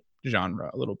fantasy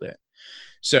genre a little bit.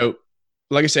 So,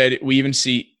 like I said, we even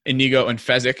see Inigo and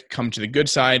Fezzik come to the good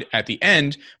side at the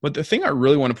end. But the thing I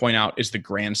really want to point out is the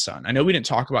grandson. I know we didn't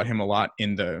talk about him a lot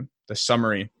in the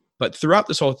summary, but throughout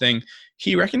this whole thing,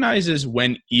 he recognizes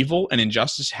when evil and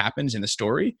injustice happens in the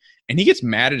story, and he gets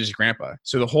mad at his grandpa.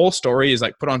 So the whole story is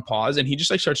like put on pause, and he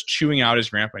just like starts chewing out his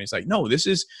grandpa. And he's like, "No, this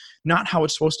is not how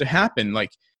it's supposed to happen."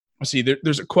 Like, let's see,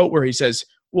 there's a quote where he says,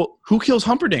 "Well, who kills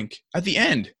Humperdinck at the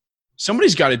end?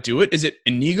 Somebody's got to do it. Is it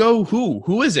Inigo?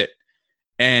 Who is it?"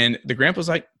 And the grandpa's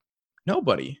like,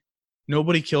 "Nobody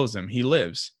kills him. He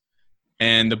lives."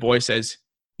 And the boy says,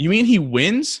 "You mean he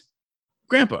wins?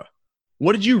 Grandpa,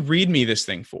 what did you read me this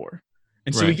thing for?"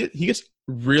 And so he gets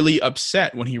really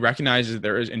upset when he recognizes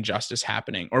there is injustice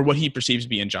happening, or what he perceives to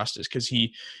be injustice, because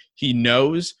he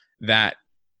knows that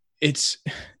it's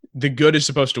the good is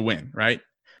supposed to win, right?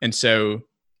 And so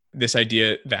this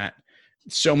idea that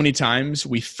so many times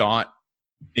we thought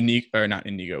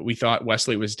we thought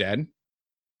Wesley was dead.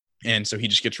 And so he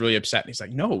just gets really upset. And he's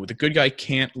like, "No, the good guy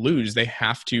can't lose. They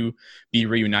have to be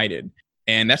reunited."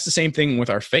 And that's the same thing with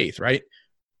our faith, right?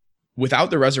 Without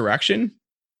the resurrection,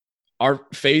 our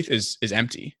faith is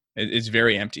empty. It's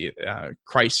very empty.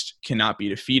 Christ cannot be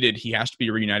defeated. He has to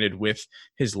be reunited with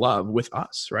his love, with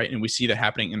us, right? And we see that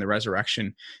happening in the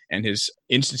resurrection and his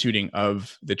instituting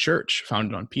of the church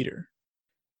founded on Peter.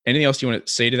 Anything else you want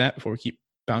to say to that before we keep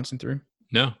bouncing through?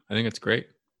 No, I think it's great.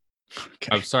 Okay.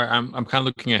 I'm sorry. I'm kind of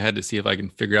looking ahead to see if I can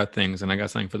figure out things, and I got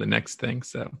something for the next thing.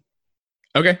 So,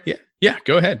 okay, yeah,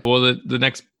 go ahead. Well, the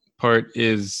next part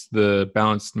is the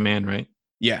balanced man, right?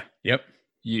 Yeah. Yep.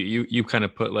 You kind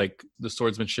of put like the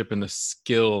swordsmanship and the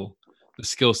skill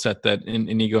set that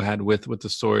Inigo had with the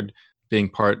sword being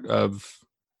part of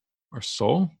our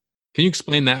soul. Can you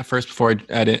explain that first before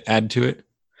I add to it?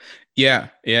 Yeah,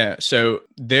 yeah. So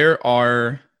there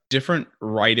are different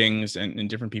writings and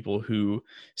different people who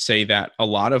say that a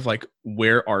lot of like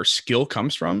where our skill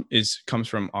comes from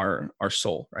our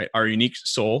soul, right? Our unique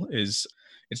soul is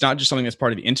it's not just something that's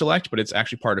part of the intellect, but it's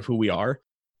actually part of who we are.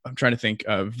 I'm trying to think.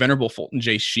 Venerable Fulton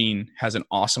J. Sheen has an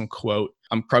awesome quote.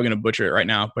 I'm probably going to butcher it right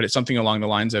now, but it's something along the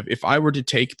lines of, "If I were to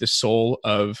take the soul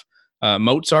of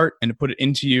Mozart and to put it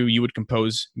into you, you would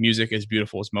compose music as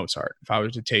beautiful as Mozart. If I were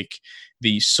to take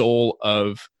the soul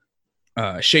of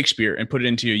Shakespeare and put it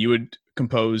into you, you would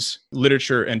compose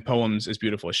literature and poems as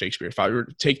beautiful as Shakespeare. If I were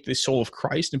to take the soul of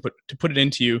Christ and put it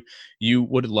into you, you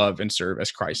would love and serve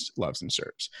as Christ loves and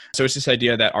serves." So it's this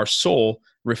idea that our soul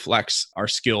reflects our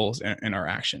skills and our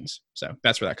actions. So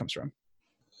that's where that comes from.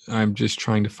 I'm just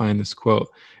trying to find this quote.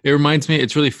 It reminds me,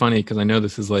 it's really funny because I know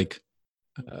this is like,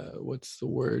 what's the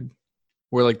word?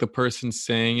 Where like the person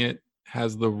saying it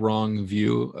has the wrong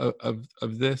view of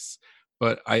this.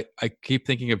 But I keep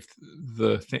thinking of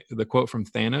the quote from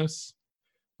Thanos,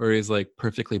 where he's like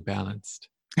perfectly balanced,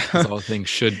 as all things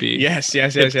should be. Yes.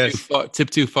 Tip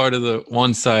too far to the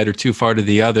one side or too far to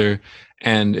the other,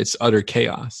 and it's utter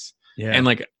chaos. Yeah. And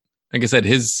like I said,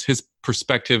 his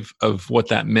perspective of what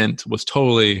that meant was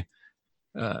totally.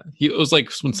 It was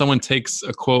like when someone takes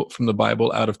a quote from the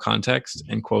Bible out of context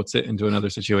and quotes it into another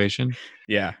situation.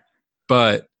 Yeah.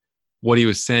 But what he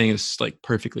was saying is like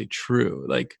perfectly true.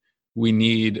 Like we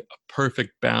need a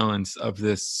perfect balance of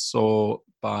this soul,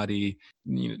 body,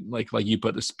 like you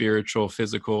put the spiritual,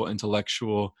 physical,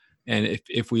 intellectual. And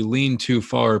if we lean too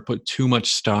far, put too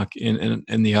much stock in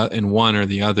one or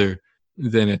the other,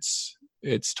 then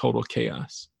it's total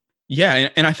chaos. Yeah,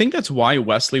 and I think that's why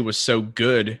Wesley was so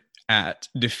good at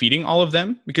defeating all of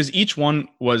them, because each one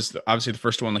was obviously the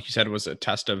first one, like you said, was a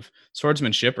test of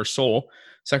swordsmanship or soul.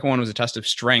 Second one was a test of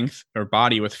strength or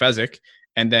body with Fezzik,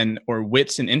 and then or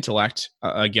wits and intellect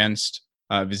against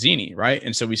Vizzini, right?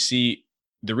 And so we see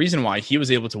the reason why he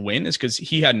was able to win is because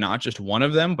he had not just one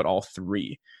of them, but all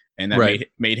three, and that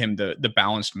made him the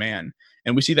balanced man.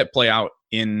 And we see that play out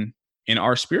in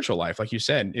our spiritual life, like you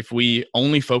said. If we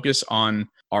only focus on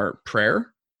our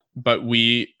prayer, but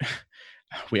we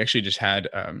actually just had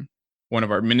one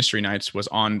of our ministry nights was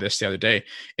on this the other day.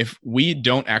 If we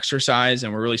don't exercise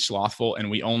and we're really slothful and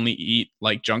we only eat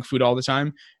like junk food all the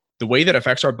time, the way that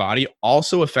affects our body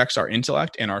also affects our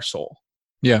intellect and our soul.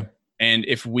 Yeah. And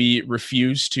if we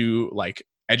refuse to like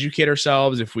educate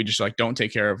ourselves, if we just like don't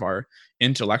take care of our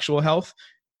intellectual health,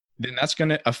 then that's going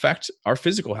to affect our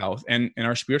physical health and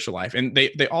our spiritual life. And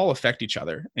they all affect each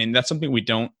other. And that's something we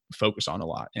don't focus on a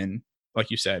lot. And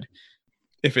like you said,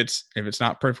 if it's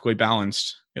not perfectly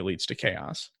balanced, it leads to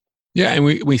chaos. Yeah. And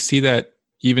we see that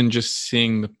even just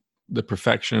seeing the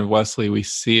perfection of Wesley, we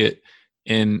see it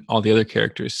in all the other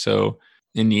characters. So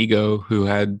Inigo, who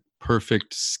had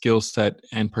perfect skill set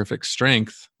and perfect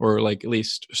strength, or like at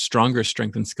least stronger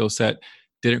strength and skill set,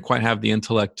 didn't quite have the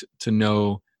intellect to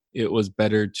know it was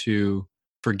better to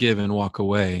forgive and walk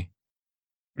away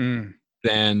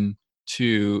than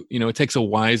to, it takes a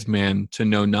wise man to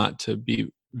know not to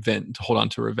to hold on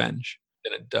to revenge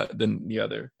than the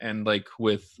other. And like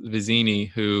with Vizzini,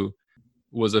 who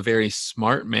was a very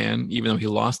smart man, even though he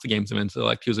lost the games of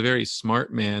intellect, he was a very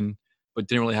smart man, but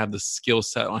didn't really have the skill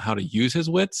set on how to use his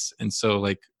wits. And so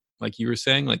like you were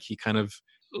saying, like he kind of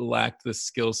lacked the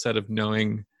skill set of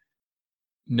knowing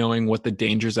what the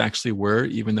dangers actually were,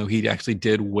 even though he actually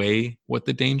did weigh what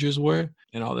the dangers were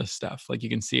and all this stuff. Like you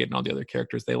can see it in all the other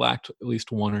characters. They lacked at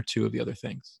least one or two of the other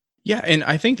things. Yeah. And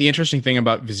I think the interesting thing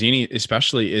about Vizzini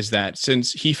especially is that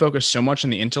since he focused so much on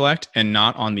the intellect and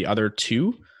not on the other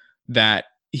two, that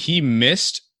he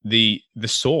missed the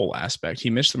soul aspect. He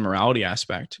missed the morality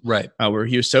aspect, right? Where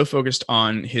he was so focused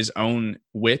on his own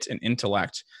wit and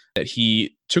intellect that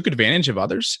he took advantage of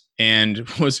others and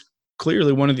was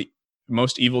clearly one of the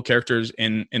most evil characters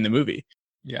in the movie.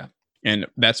 Yeah. And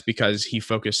that's because he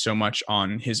focused so much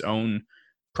on his own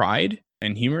pride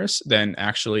and hubris than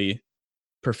actually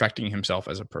perfecting himself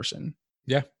as a person.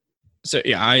 Yeah. So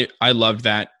yeah, I loved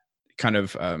that kind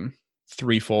of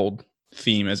threefold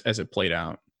theme as it played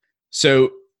out.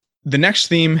 So the next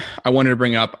theme I wanted to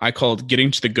bring up, I called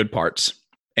getting to the good parts.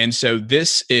 And so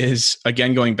this is,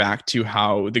 again, going back to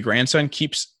how the grandson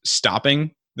keeps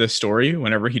stopping the story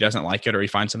whenever he doesn't like it or he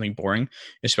finds something boring,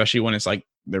 especially when it's like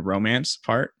the romance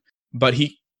part. But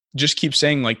he just keeps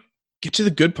saying, like, get to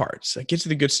the good parts, like, get to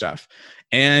the good stuff.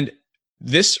 And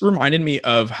this reminded me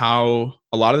of how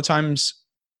a lot of the times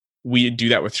we do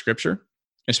that with scripture,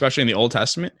 especially in the Old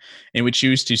Testament, and we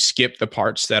choose to skip the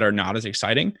parts that are not as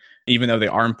exciting, even though they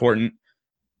are important.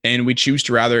 And we choose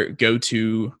to rather go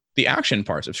to the action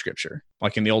parts of scripture.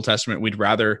 Like in the Old Testament, we'd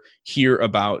rather hear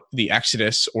about the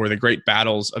Exodus or the great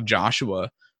battles of Joshua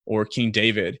or King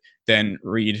David than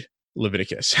read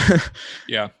Leviticus.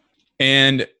 Yeah.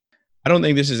 And I don't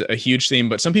think this is a huge theme,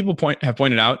 but some people have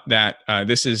pointed out that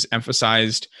this is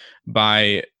emphasized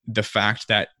by the fact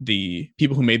that the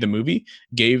people who made the movie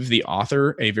gave the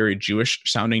author a very Jewish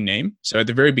sounding name. So at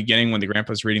the very beginning, when the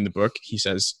grandpa's reading the book, he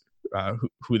says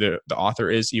who the author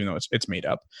is, even though it's made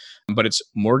up. But it's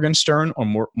Morgenstern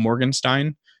or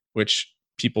Morgenstein, which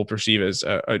people perceive as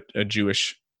a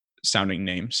Jewish sounding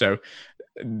name. So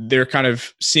they're kind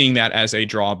of seeing that as a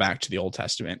drawback to the Old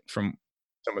Testament from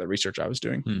some of the research I was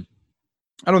doing.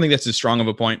 I don't think that's as strong of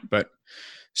a point, but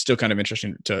still kind of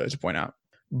interesting to point out.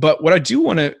 But what I do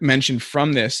want to mention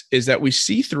from this is that we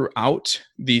see throughout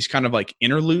these kind of like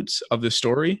interludes of the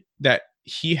story that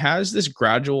he has this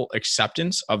gradual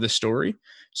acceptance of the story.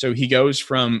 So he goes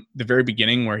from the very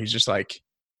beginning where he's just like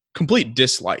complete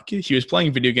dislike. He was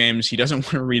playing video games. He doesn't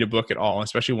want to read a book at all,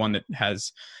 especially one that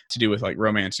has to do with like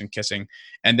romance and kissing.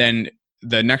 And then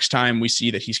the next time we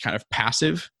see that he's kind of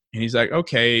passive and he's like,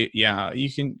 okay, yeah,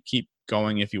 you can keep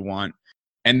going if you want.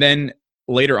 And then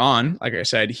later on, like I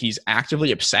said, he's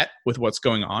actively upset with what's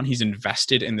going on. He's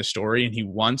invested in the story and he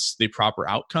wants the proper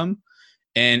outcome.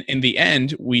 And in the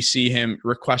end, we see him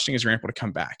requesting his grandpa to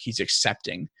come back. He's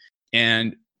accepting.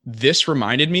 And this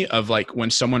reminded me of like when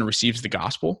someone receives the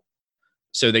gospel.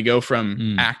 So they go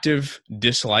from active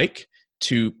dislike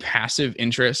to passive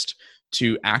interest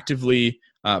to actively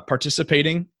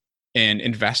participating and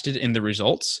invested in the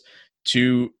results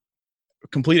to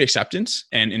complete acceptance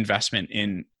and investment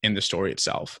in the story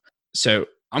itself. So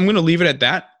I'm going to leave it at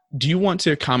that. Do you want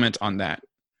to comment on that?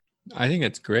 I think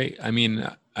it's great. I mean,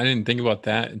 I didn't think about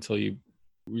that until you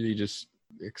really just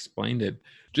explained it.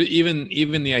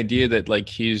 Even the idea that like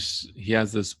he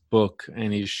has this book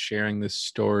and he's sharing this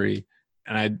story.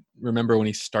 And I remember when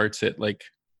he starts it, like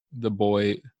the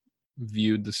boy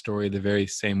viewed the story the very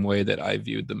same way that I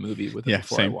viewed the movie with it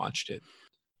before I watched it.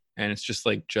 And it's just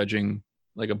like judging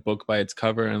like a book by its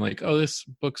cover and like, oh, this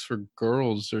book's for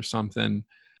girls or something.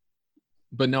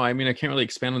 But no, I mean, I can't really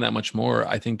expand on that much more.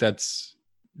 I think that's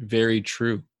very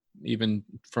true, even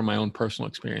from my own personal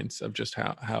experience of just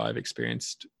how I've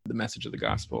experienced the message of the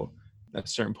gospel at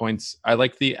certain points. I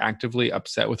like the actively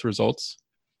upset with results,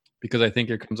 because I think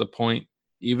there comes a point,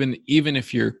 even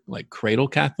if you're like cradle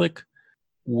Catholic,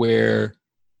 where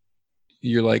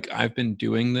you're like, I've been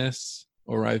doing this,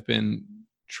 or I've been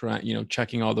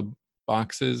checking all the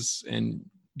boxes and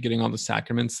getting all the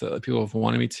sacraments that people have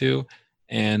wanted me to,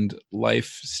 and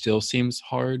life still seems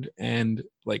hard and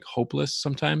like hopeless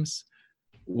sometimes.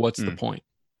 What's the point?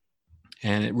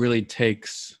 And it really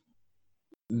takes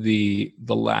the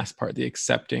last part, the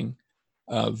accepting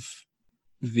of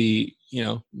the,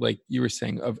 like you were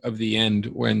saying, of the end,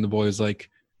 when the boy is like,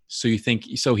 so you think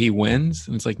so he wins?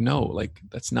 And it's like, no, like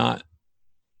that's not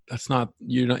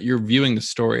you're viewing the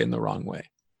story in the wrong way.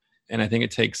 And I think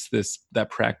it takes that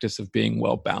practice of being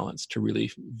well balanced to really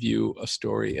view a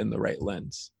story in the right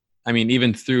lens. I mean,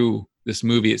 even through this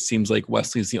movie, it seems like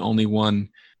Wesley's the only one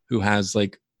who has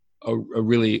like a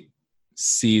really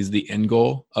sees the end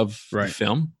goal of the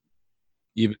film,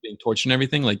 even being tortured and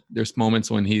everything. Like there's moments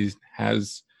when he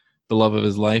has the love of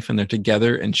his life and they're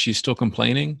together and she's still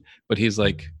complaining, but he's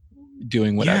like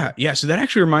doing whatever. Yeah. So that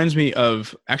actually reminds me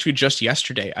of just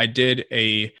yesterday, I did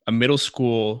a middle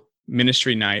school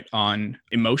ministry night on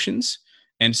emotions.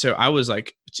 And so I was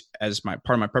like, as part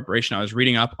of my preparation, I was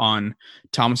reading up on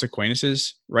Thomas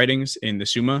Aquinas's writings in the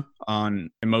Summa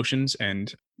on emotions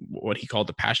and what he called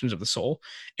the passions of the soul.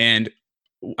 And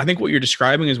I think what you're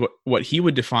describing is what he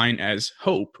would define as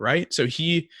hope, right? So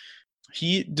he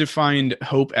defined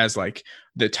hope as like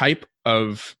the type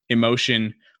of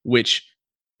emotion which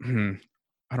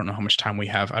I don't know how much time we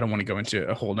have. I don't want to go into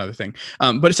a whole nother thing.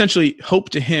 But essentially, hope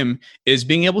to him is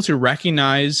being able to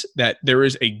recognize that there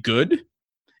is a good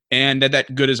and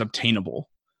that good is obtainable,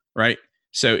 right?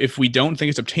 So if we don't think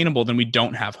it's obtainable, then we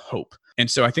don't have hope.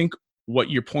 And so I think what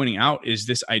you're pointing out is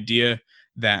this idea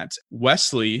that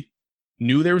Wesley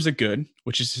knew there was a good,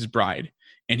 which is his bride,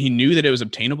 and he knew that it was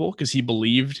obtainable because he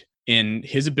believed in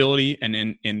his ability and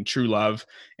in true love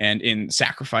and in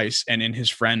sacrifice and in his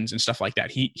friends and stuff like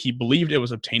that. He believed it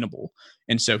was obtainable.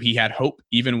 And so he had hope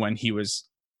even when he was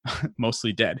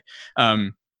mostly dead.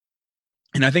 And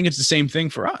I think it's the same thing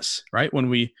for us, right? When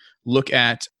we look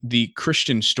at the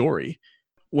Christian story,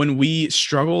 when we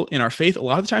struggle in our faith, a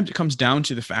lot of the times it comes down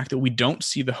to the fact that we don't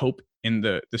see the hope in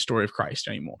the story of Christ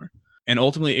anymore. And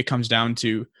ultimately it comes down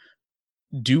to,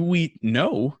 do we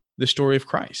know the story of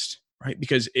Christ? Right?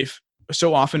 Because if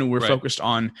so often we're focused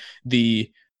on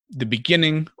the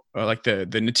beginning like the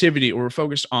nativity, or we're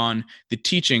focused on the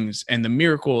teachings and the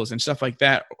miracles and stuff like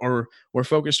that, or we're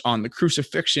focused on the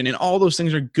crucifixion, and all those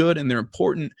things are good and they're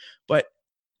important, but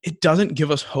it doesn't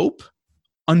give us hope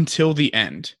until the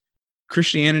end.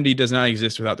 Christianity does not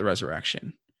exist without the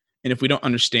resurrection. And if we don't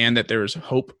understand that there is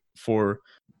hope in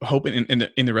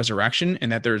the resurrection,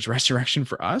 and that there is resurrection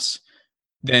for us,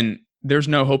 then there's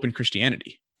no hope in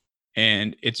Christianity.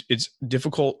 And it's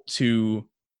difficult to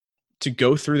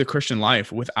go through the Christian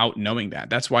life without knowing that.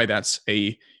 That's why that's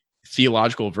a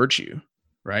theological virtue,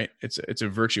 right? It's a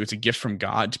virtue. It's a gift from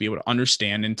God to be able to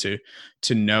understand and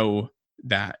to know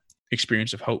that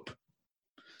experience of hope.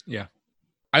 Yeah.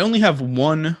 I only have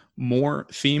one more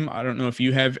theme. I don't know if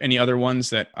you have any other ones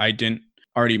that I didn't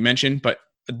already mention, but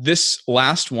this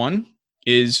last one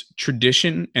is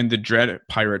tradition and the Dread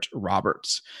Pirate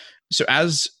Roberts. So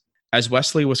as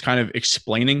Wesley was kind of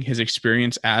explaining his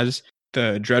experience as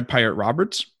the Dread Pirate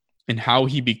Roberts and how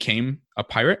he became a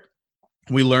pirate,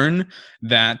 we learn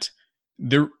that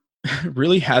there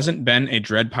really hasn't been a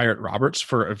Dread Pirate Roberts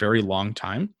for a very long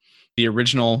time. The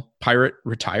original pirate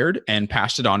retired and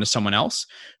passed it on to someone else,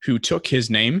 who took his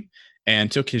name and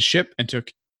took his ship and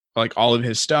took like all of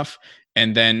his stuff.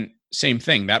 And then same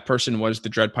thing, that person was the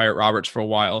Dread Pirate Roberts for a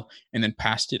while and then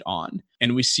passed it on.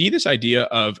 And we see this idea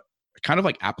of kind of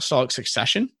like apostolic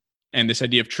succession and this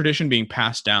idea of tradition being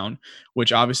passed down,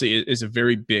 which obviously is a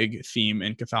very big theme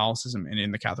in Catholicism and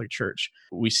in the Catholic Church.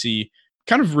 We see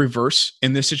kind of reverse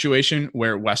in this situation,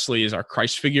 where Wesley is our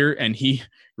Christ figure and he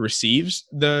receives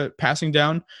the passing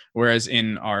down, whereas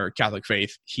in our Catholic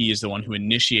faith, he is the one who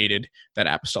initiated that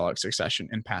apostolic succession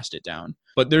and passed it down.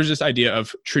 But there's this idea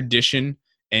of tradition,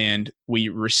 and we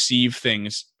receive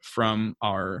things from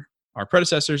our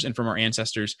predecessors and from our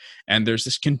ancestors, and there's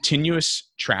this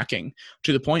continuous tracking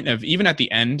to the point of, even at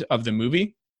the end of the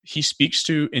movie, he speaks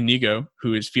to Inigo,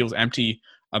 who feels empty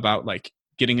about like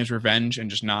getting his revenge and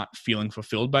just not feeling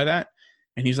fulfilled by that.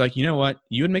 And he's like, you know what?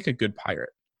 You would make a good pirate.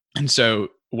 And so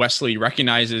Wesley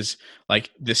recognizes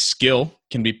like this skill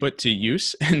can be put to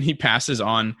use, and he passes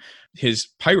on his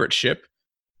pirate ship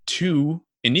to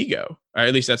Inigo, or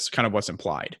at least that's kind of what's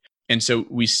implied. And so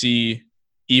we see,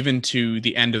 even to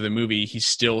the end of the movie, he's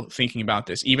still thinking about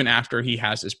this. Even after he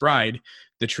has his bride,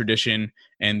 the tradition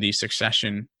and the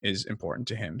succession is important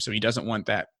to him. So he doesn't want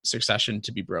that succession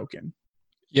to be broken.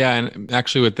 Yeah, and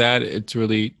actually with that, it's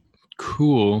really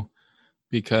cool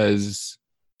because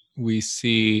we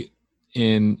see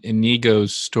in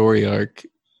Inigo's story arc,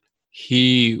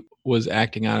 he was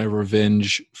acting out of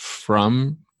revenge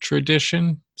from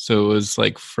tradition. So it was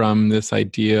like from this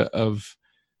idea of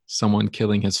someone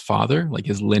killing his father, like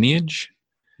his lineage.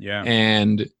 Yeah.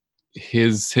 And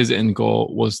his end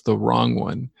goal was the wrong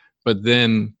one. But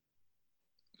then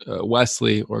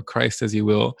Wesley, or Christ as you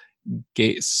will,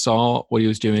 saw what he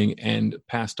was doing and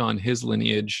passed on his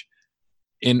lineage.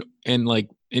 And like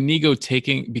Inigo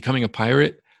becoming a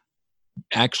pirate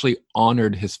actually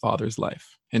honored his father's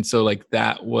life. And so like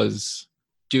that was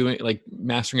doing, like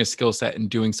mastering a skill set and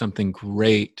doing something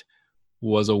great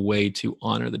was a way to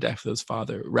honor the death of his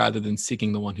father, rather than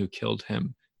seeking the one who killed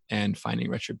him and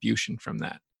finding retribution from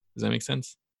that. Does that make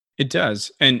sense? It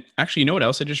does. And actually, you know what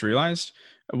else I just realized?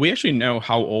 We actually know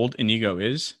how old Inigo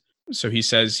is. So he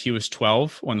says he was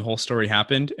 12 when the whole story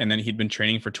happened, and then he'd been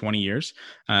training for 20 years.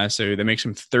 So that makes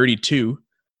him 32,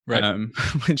 right?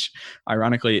 Which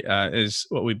ironically is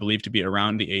what we believe to be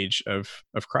around the age of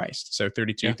Christ. So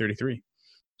 32, yeah. 33.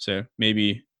 So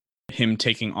maybe him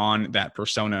taking on that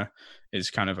persona is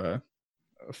kind of a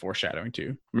foreshadowing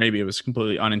too. Maybe it was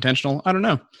completely unintentional. I don't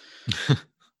know.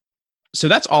 So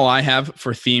that's all I have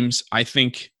for themes. I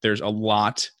think there's a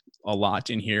lot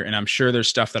in here, and I'm sure there's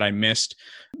stuff that I missed.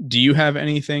 Do you have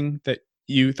anything that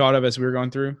you thought of as we were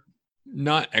going through?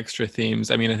 Not extra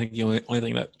themes. I mean, I think the only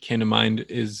thing that came to mind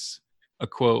is a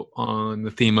quote on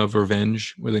the theme of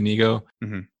revenge with Inigo,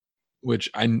 which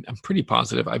I'm pretty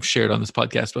positive I've shared on this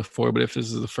podcast before, but if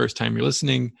this is the first time you're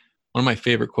listening, one of my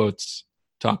favorite quotes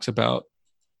talks about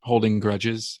holding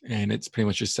grudges, and it's pretty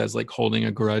much just says like holding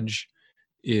a grudge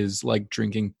is like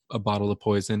drinking a bottle of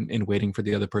poison and waiting for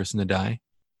the other person to die.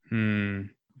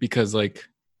 Because like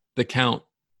the Count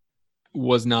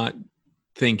was not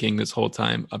thinking this whole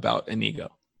time about Inigo.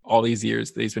 All these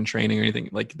years that he's been training or anything,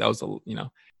 like that was,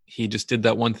 he just did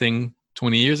that one thing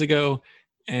 20 years ago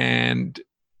and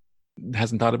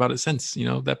hasn't thought about it since.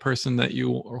 That person that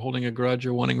you are holding a grudge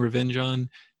or wanting revenge on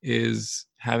is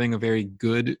having a very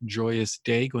good, joyous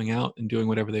day, going out and doing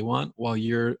whatever they want while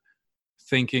you're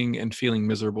thinking and feeling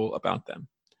miserable about them.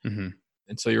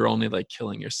 And so you're only like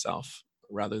killing yourself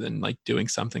rather than like doing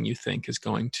something you think is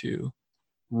going to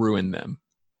ruin them.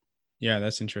 Yeah,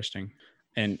 that's interesting.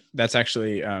 And that's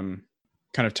actually kind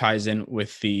of ties in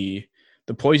with the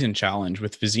poison challenge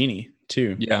with Vizzini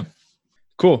too. Yeah.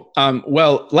 Cool.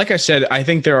 Well, like I said, I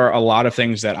think there are a lot of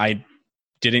things that I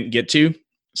didn't get to.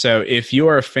 So if you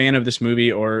are a fan of this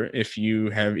movie, or if you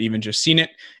have even just seen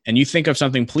it and you think of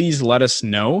something, please let us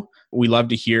know. We love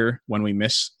to hear when we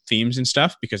miss themes and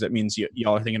stuff, because that means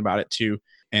y'all are thinking about it too.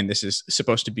 And this is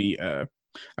supposed to be a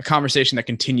conversation that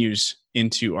continues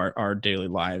into our daily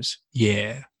lives.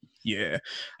 Yeah. Yeah.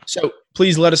 So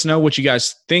please let us know what you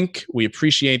guys think. We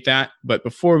appreciate that. But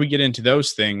before we get into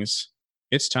those things,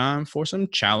 it's time for some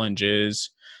challenges.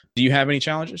 Do you have any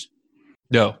challenges?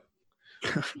 No.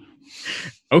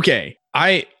 Okay.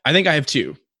 I think I have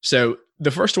two. So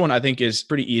the first one I think is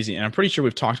pretty easy, and I'm pretty sure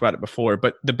we've talked about it before,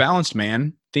 but the balanced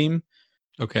man theme.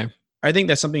 Okay. I think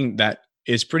that's something that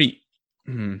is pretty,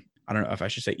 I don't know if I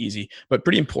should say easy, but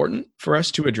pretty important for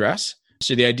us to address.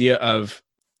 So the idea of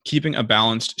keeping a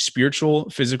balanced spiritual,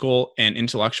 physical, and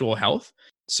intellectual health.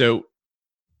 So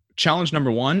challenge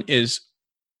number one is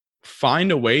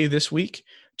find a way this week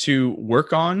to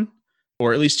work on,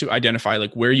 or at least to identify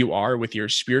like where you are with your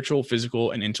spiritual,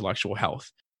 physical, and intellectual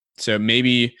health. So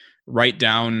maybe write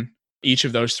down each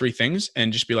of those three things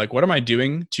and just be like, what am I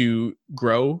doing to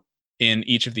grow in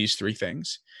each of these three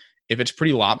things? If it's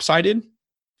pretty lopsided,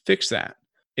 fix that.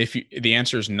 If the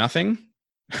answer is nothing,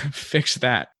 fix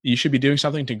that. You should be doing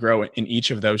something to grow in each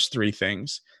of those three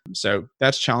things. So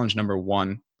that's challenge number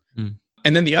one.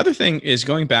 And then the other thing is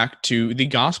going back to the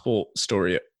gospel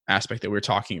story aspect that we were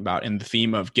talking about, and the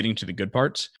theme of getting to the good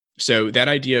parts. So that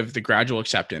idea of the gradual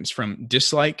acceptance from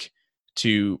dislike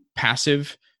to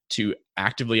passive to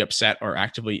actively upset or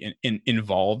actively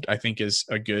involved, I think is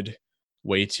a good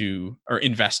way to, or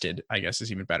invested, I guess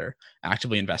is even better,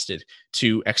 actively invested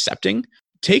to accepting.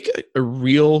 Take a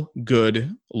real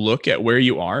good look at where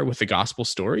you are with the gospel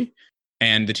story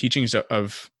and the teachings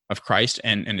of Christ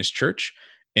and his church,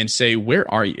 and say, where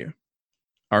are you?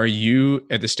 Are you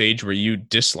at the stage where you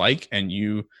dislike and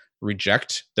you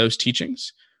reject those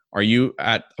teachings? Are you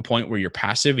at a point where you're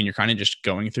passive and you're kind of just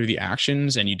going through the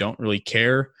actions and you don't really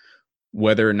care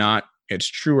whether or not it's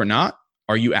true or not?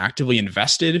 Are you actively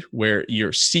invested where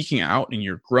you're seeking out and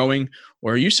you're growing?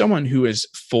 Or are you someone who is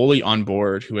fully on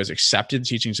board, who has accepted the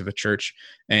teachings of the church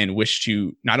and wish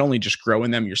to not only just grow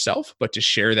in them yourself, but to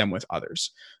share them with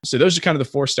others? So those are kind of the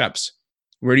 4 steps.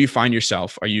 Where do you find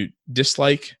yourself? Are you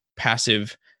dislike,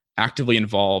 passive, actively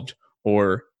involved,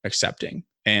 or accepting?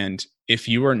 And if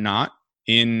you are not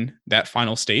in that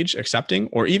final stage, accepting,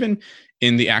 or even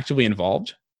in the actively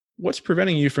involved, what's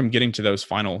preventing you from getting to those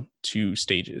final 2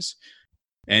 stages?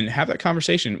 And have that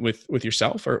conversation with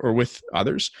yourself or with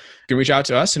others. You can reach out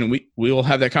to us and we will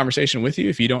have that conversation with you.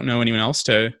 If you don't know anyone else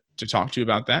to talk to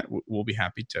about that, we'll be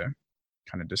happy to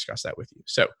kind of discuss that with you.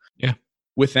 So yeah,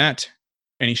 with that,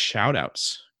 any shout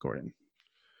outs, Gordon?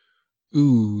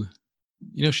 Ooh,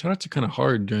 shout outs are kind of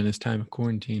hard during this time of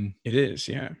quarantine. It is,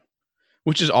 yeah.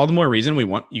 Which is all the more reason we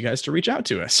want you guys to reach out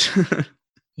to us.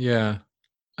 Yeah,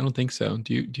 I don't think so.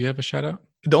 Do you have a shout out?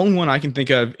 The only one I can think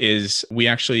of is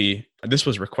this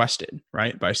was requested,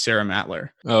 right, by Sarah Matler.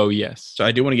 Oh, yes. So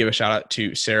I do want to give a shout out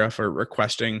to Sarah for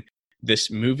requesting this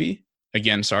movie.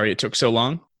 Again, sorry it took so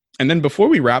long. And then before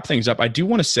we wrap things up, I do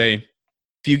want to say,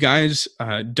 if you guys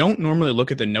don't normally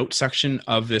look at the notes section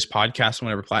of this podcast,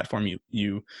 whatever platform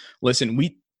you listen,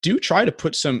 we do try to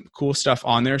put some cool stuff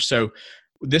on there. So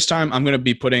this time I'm going to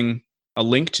be putting a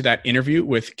link to that interview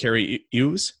with Carrie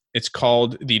Hughes. It's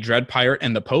called The Dread Pirate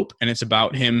and the Pope, and it's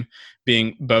about him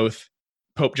being both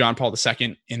Pope John Paul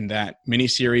II in that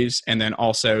miniseries, and then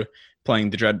also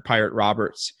playing the Dread Pirate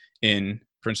Roberts in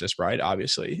Princess Bride,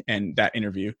 obviously, and that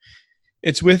interview.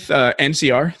 It's with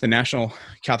NCR, the National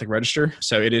Catholic Register,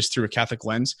 so it is through a Catholic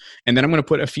lens. And then I'm going to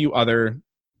put a few other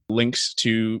links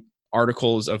to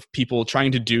articles of people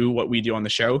trying to do what we do on the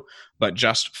show, but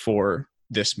just for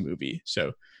this movie.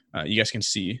 So you guys can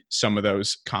see some of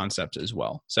those concepts as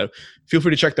well. So feel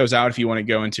free to check those out if you want to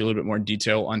go into a little bit more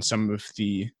detail on some of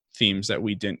the themes that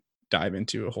we didn't dive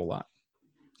into a whole lot.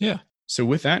 Yeah. So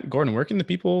with that, Gordon, where can the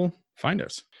people find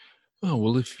us? Oh,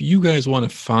 well, if you guys want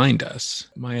to find us,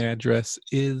 my address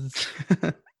is...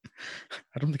 I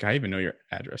don't think I even know your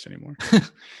address anymore.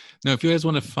 No, if you guys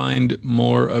want to find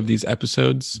more of these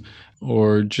episodes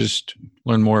or just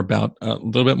learn more about a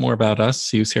little bit more about us,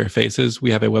 see our faces, we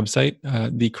have a website,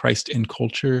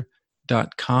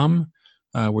 thechristinculture.com,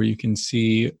 where you can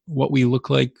see what we look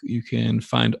like. You can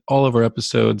find all of our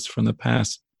episodes from the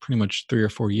past pretty much 3 or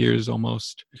 4 years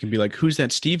almost. You can be like, who's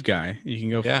that Steve guy? You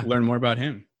can go learn more about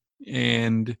him.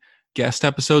 And guest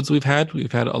episodes we've had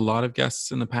a lot of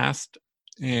guests in the past,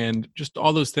 and just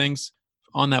all those things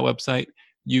on that website.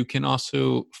 You can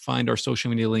also find our social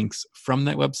media links from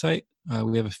that website.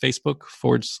 We have a Facebook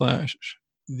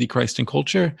 / The Christ in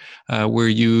Culture, where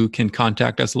you can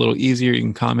contact us a little easier. You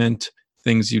can comment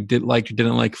things you didn't like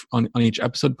on each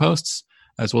episode posts,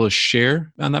 as well as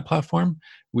share on that platform.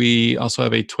 We also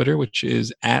have a Twitter, which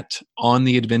is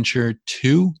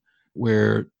 @OnTheAdventure2,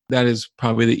 where that is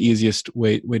probably the easiest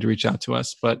way to reach out to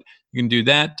us. But you can do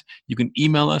that. You can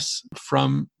email us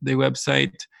from the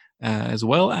website, as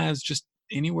well as just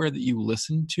anywhere that you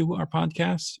listen to our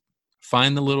podcast.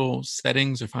 Find the little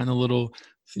settings or find the little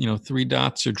 3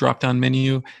 dots or drop down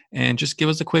menu and just give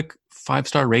us a quick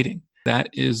 5-star rating. That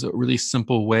is a really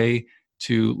simple way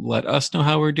to let us know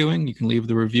how we're doing. You can leave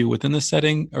the review within the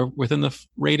setting or within the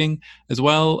rating, as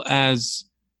well as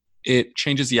it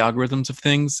changes the algorithms of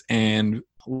things and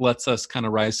lets us kind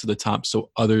of rise to the top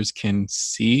so others can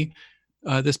see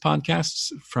this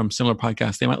podcast from similar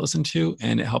podcasts they might listen to,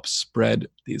 and it helps spread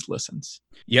these listens.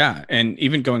 Yeah. And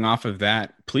even going off of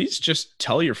that, please just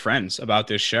tell your friends about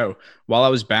this show. While I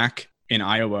was back in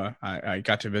Iowa, I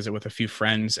got to visit with a few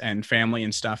friends and family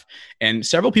and stuff. And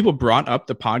several people brought up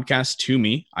the podcast to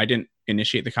me. I didn't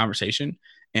initiate the conversation.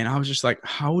 And I was just like,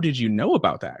 how did you know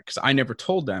about that? Because I never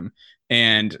told them.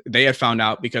 And they had found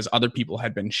out because other people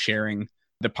had been sharing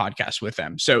the podcast with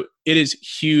them. So it is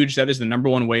huge. That is the number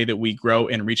one way that we grow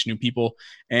and reach new people.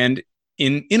 And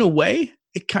in a way,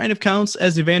 it kind of counts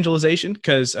as evangelization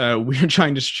because we're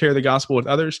trying to share the gospel with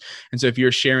others. And so if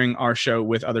you're sharing our show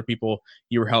with other people,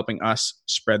 you're helping us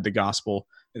spread the gospel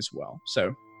as well.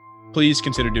 So please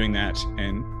consider doing that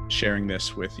and sharing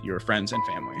this with your friends and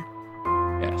family.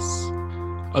 Yes.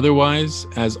 Otherwise,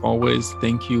 as always,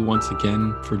 thank you once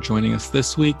again for joining us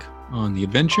this week on The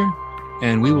Adventure.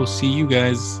 And we will see you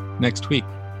guys next week.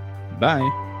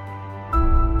 Bye.